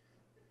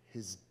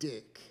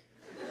dick.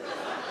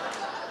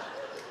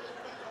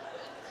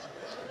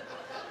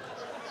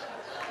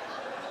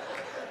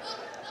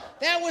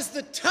 That was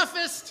the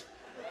toughest,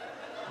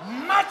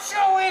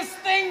 machoist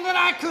thing that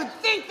I could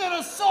think that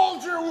a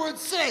soldier would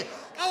say.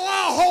 Oh,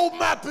 I'll hold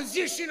my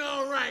position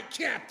all right,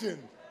 Captain.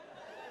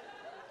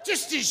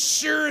 Just as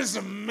sure as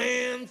a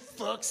man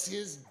fucks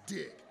his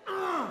dick.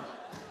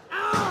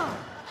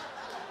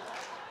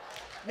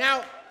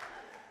 Now,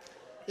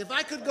 if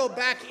I could go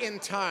back in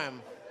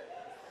time,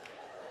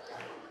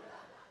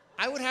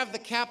 I would have the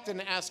captain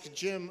ask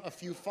Jim a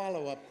few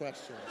follow-up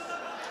questions.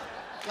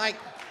 Like,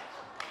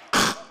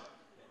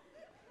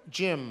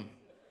 Jim.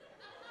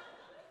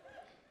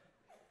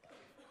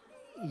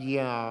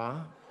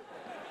 Yeah.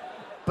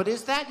 But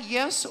is that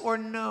yes or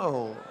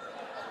no?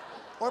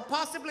 Or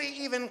possibly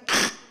even,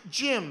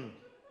 Jim,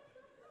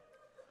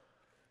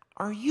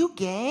 are you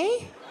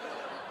gay?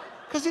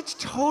 Because it's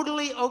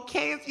totally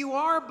okay if you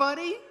are,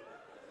 buddy.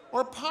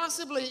 Or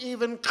possibly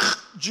even,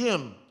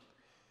 Jim,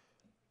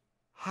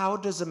 how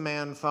does a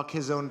man fuck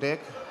his own dick?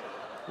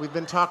 We've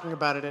been talking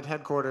about it at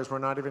headquarters. We're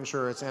not even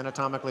sure it's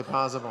anatomically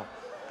possible.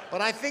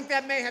 But I think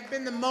that may have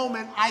been the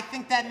moment. I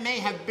think that may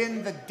have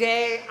been the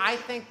day. I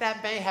think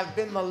that may have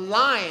been the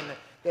line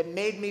that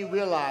made me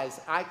realize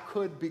I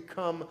could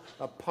become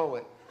a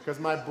poet. Because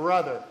my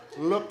brother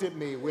looked at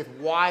me with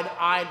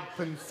wide-eyed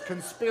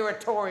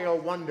conspiratorial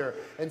wonder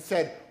and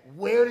said,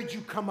 where did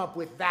you come up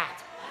with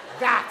that?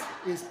 That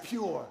is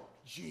pure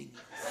genius.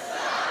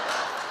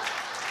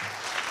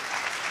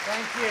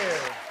 Thank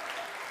you.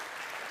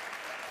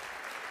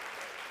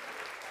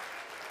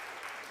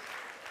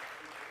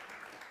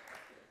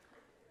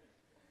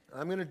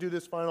 I'm going to do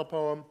this final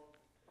poem,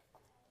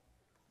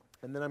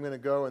 and then I'm going to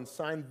go and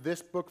sign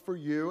this book for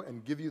you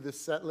and give you this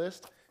set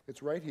list.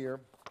 It's right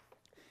here.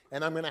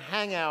 And I'm going to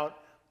hang out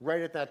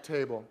right at that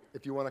table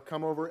if you want to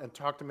come over and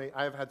talk to me.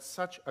 I have had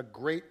such a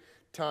great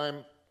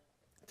time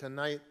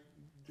tonight.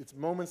 It's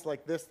moments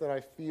like this that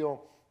I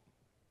feel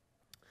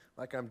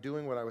like I'm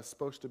doing what I was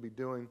supposed to be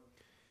doing.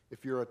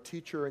 If you're a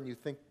teacher and you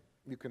think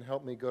you can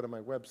help me, go to my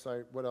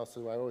website. What else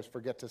do I always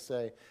forget to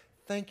say?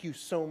 Thank you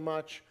so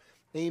much,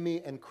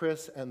 Amy and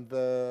Chris and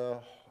the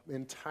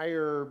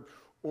entire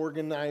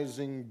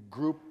organizing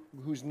group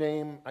whose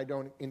name I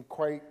don't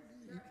quite...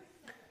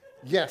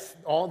 Yes,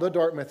 all the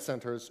Dartmouth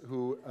centers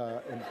who...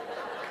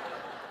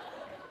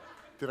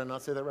 Did I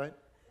not say that right?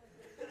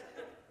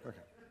 Okay.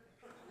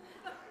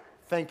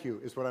 Thank you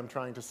is what I'm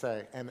trying to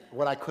say, and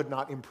what I could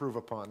not improve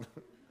upon.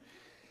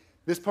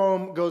 This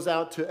poem goes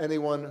out to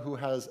anyone who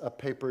has a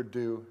paper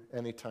due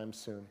anytime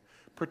soon,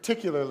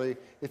 particularly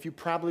if you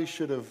probably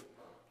should have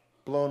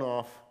blown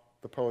off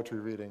the poetry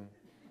reading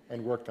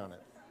and worked on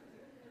it.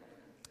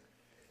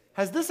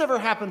 Has this ever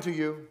happened to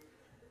you?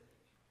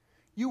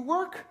 You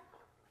work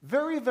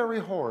very, very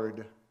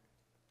horrid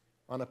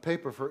on a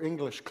paper for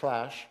English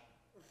clash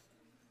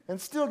and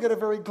still get a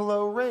very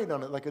glow rate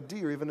on it, like a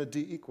D or even a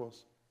D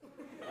equals.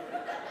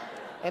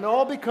 And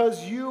all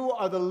because you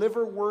are the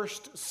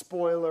liverwurst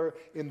spoiler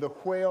in the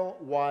whale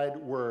wide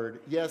word.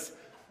 Yes,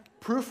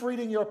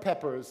 proofreading your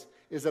peppers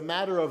is a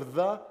matter of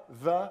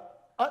the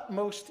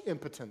utmost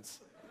impotence.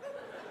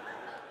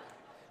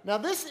 Now,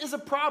 this is a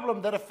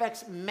problem that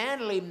affects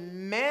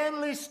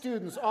manly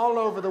students all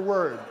over the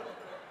word.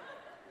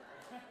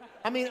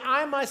 I mean,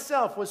 I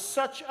myself was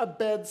such a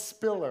bed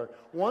spiller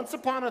once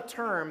upon a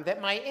term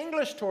that my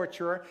English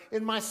torturer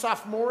in my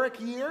sophomoric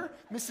year,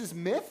 Mrs.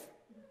 Myth,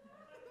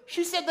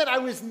 she said that I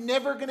was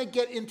never going to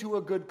get into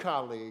a good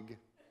colleague.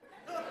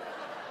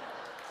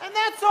 And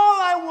that's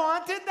all I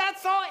wanted.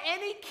 That's all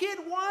any kid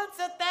wants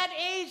at that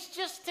age,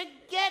 just to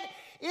get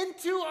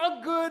into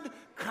a good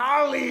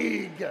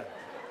colleague.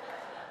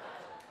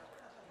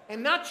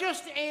 And not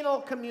just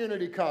anal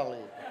community colleague.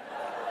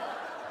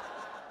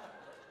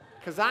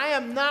 Because I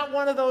am not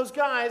one of those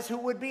guys who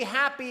would be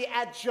happy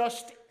at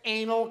just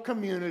anal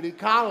community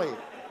colleague.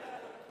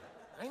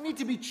 I need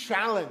to be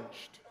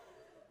challenged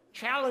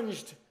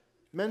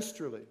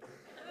menstrually.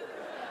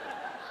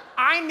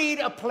 I need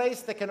a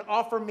place that can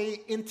offer me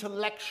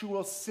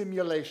intellectual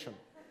simulation.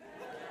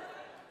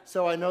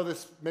 So I know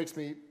this makes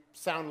me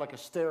sound like a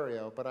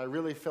stereo, but I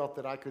really felt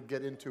that I could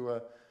get into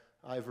a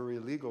ivory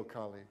legal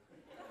colleague.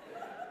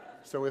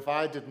 So if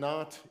I did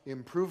not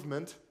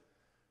improvement,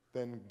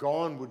 then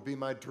gone would be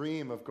my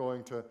dream of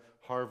going to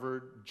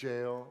Harvard,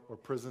 jail, or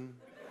prison.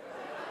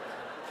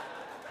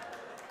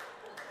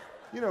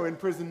 You know, in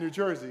prison, New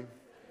Jersey.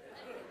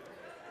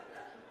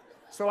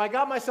 So I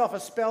got myself a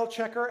spell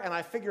checker, and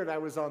I figured I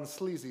was on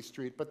Sleazy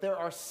Street, but there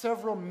are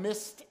several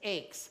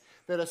mistakes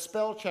that a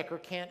spell checker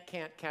can't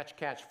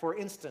catch. For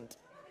instance,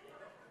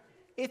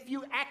 if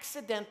you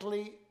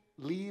accidentally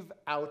leave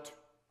out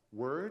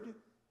word,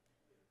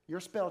 your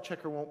spell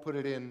checker won't put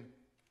it in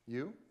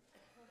you.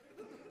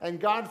 And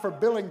God, for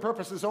billing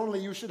purposes only,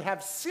 you should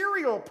have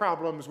serial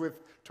problems with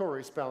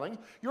Tory spelling.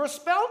 Your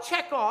spell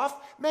check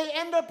off may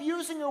end up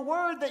using a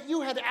word that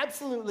you had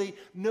absolutely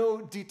no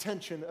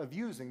detention of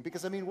using.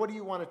 Because, I mean, what do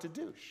you want it to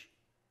douche?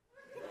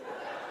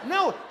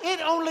 No,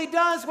 it only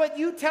does what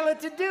you tell it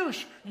to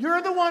douche.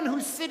 You're the one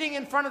who's sitting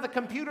in front of the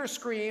computer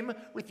screen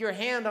with your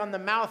hand on the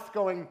mouth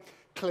going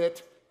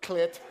clit,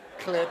 clit,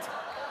 clit.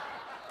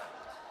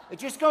 It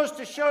just goes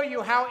to show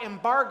you how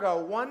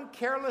embargo one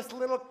careless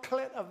little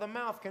clit of the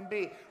mouth can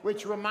be,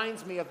 which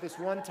reminds me of this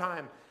one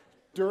time.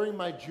 During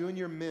my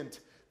junior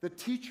mint, the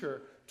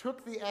teacher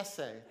took the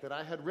essay that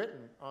I had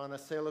written on A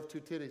Sale of Two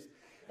Titties,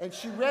 and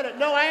she read it.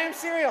 No, I am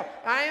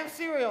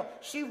serial.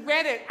 She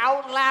read it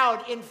out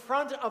loud in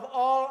front of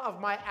all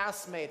of my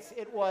assmates.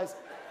 It was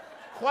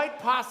quite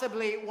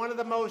possibly one of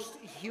the most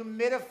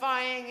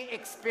humidifying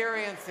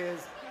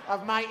experiences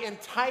of my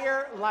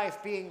entire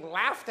life, being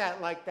laughed at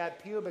like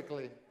that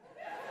publicly.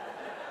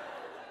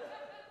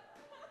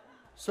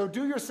 So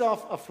do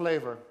yourself a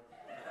flavor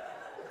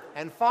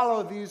and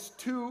follow these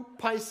two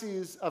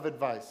Pisces of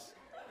advice.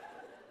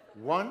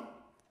 1,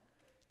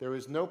 there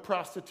is no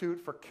prostitute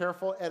for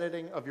careful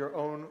editing of your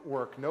own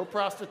work. No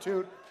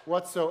prostitute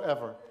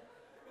whatsoever.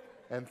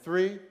 And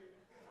 3,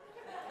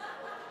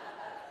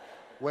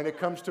 when it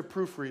comes to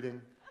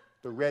proofreading,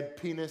 the red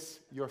penis,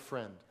 your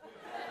friend.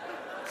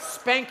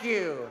 Spank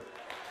you.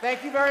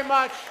 Thank you very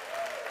much.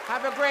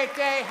 Have a great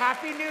day.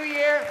 Happy New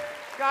Year.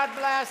 God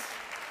bless.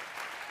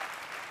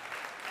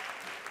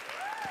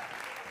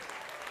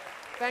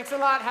 Thanks a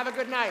lot. Have a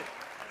good night.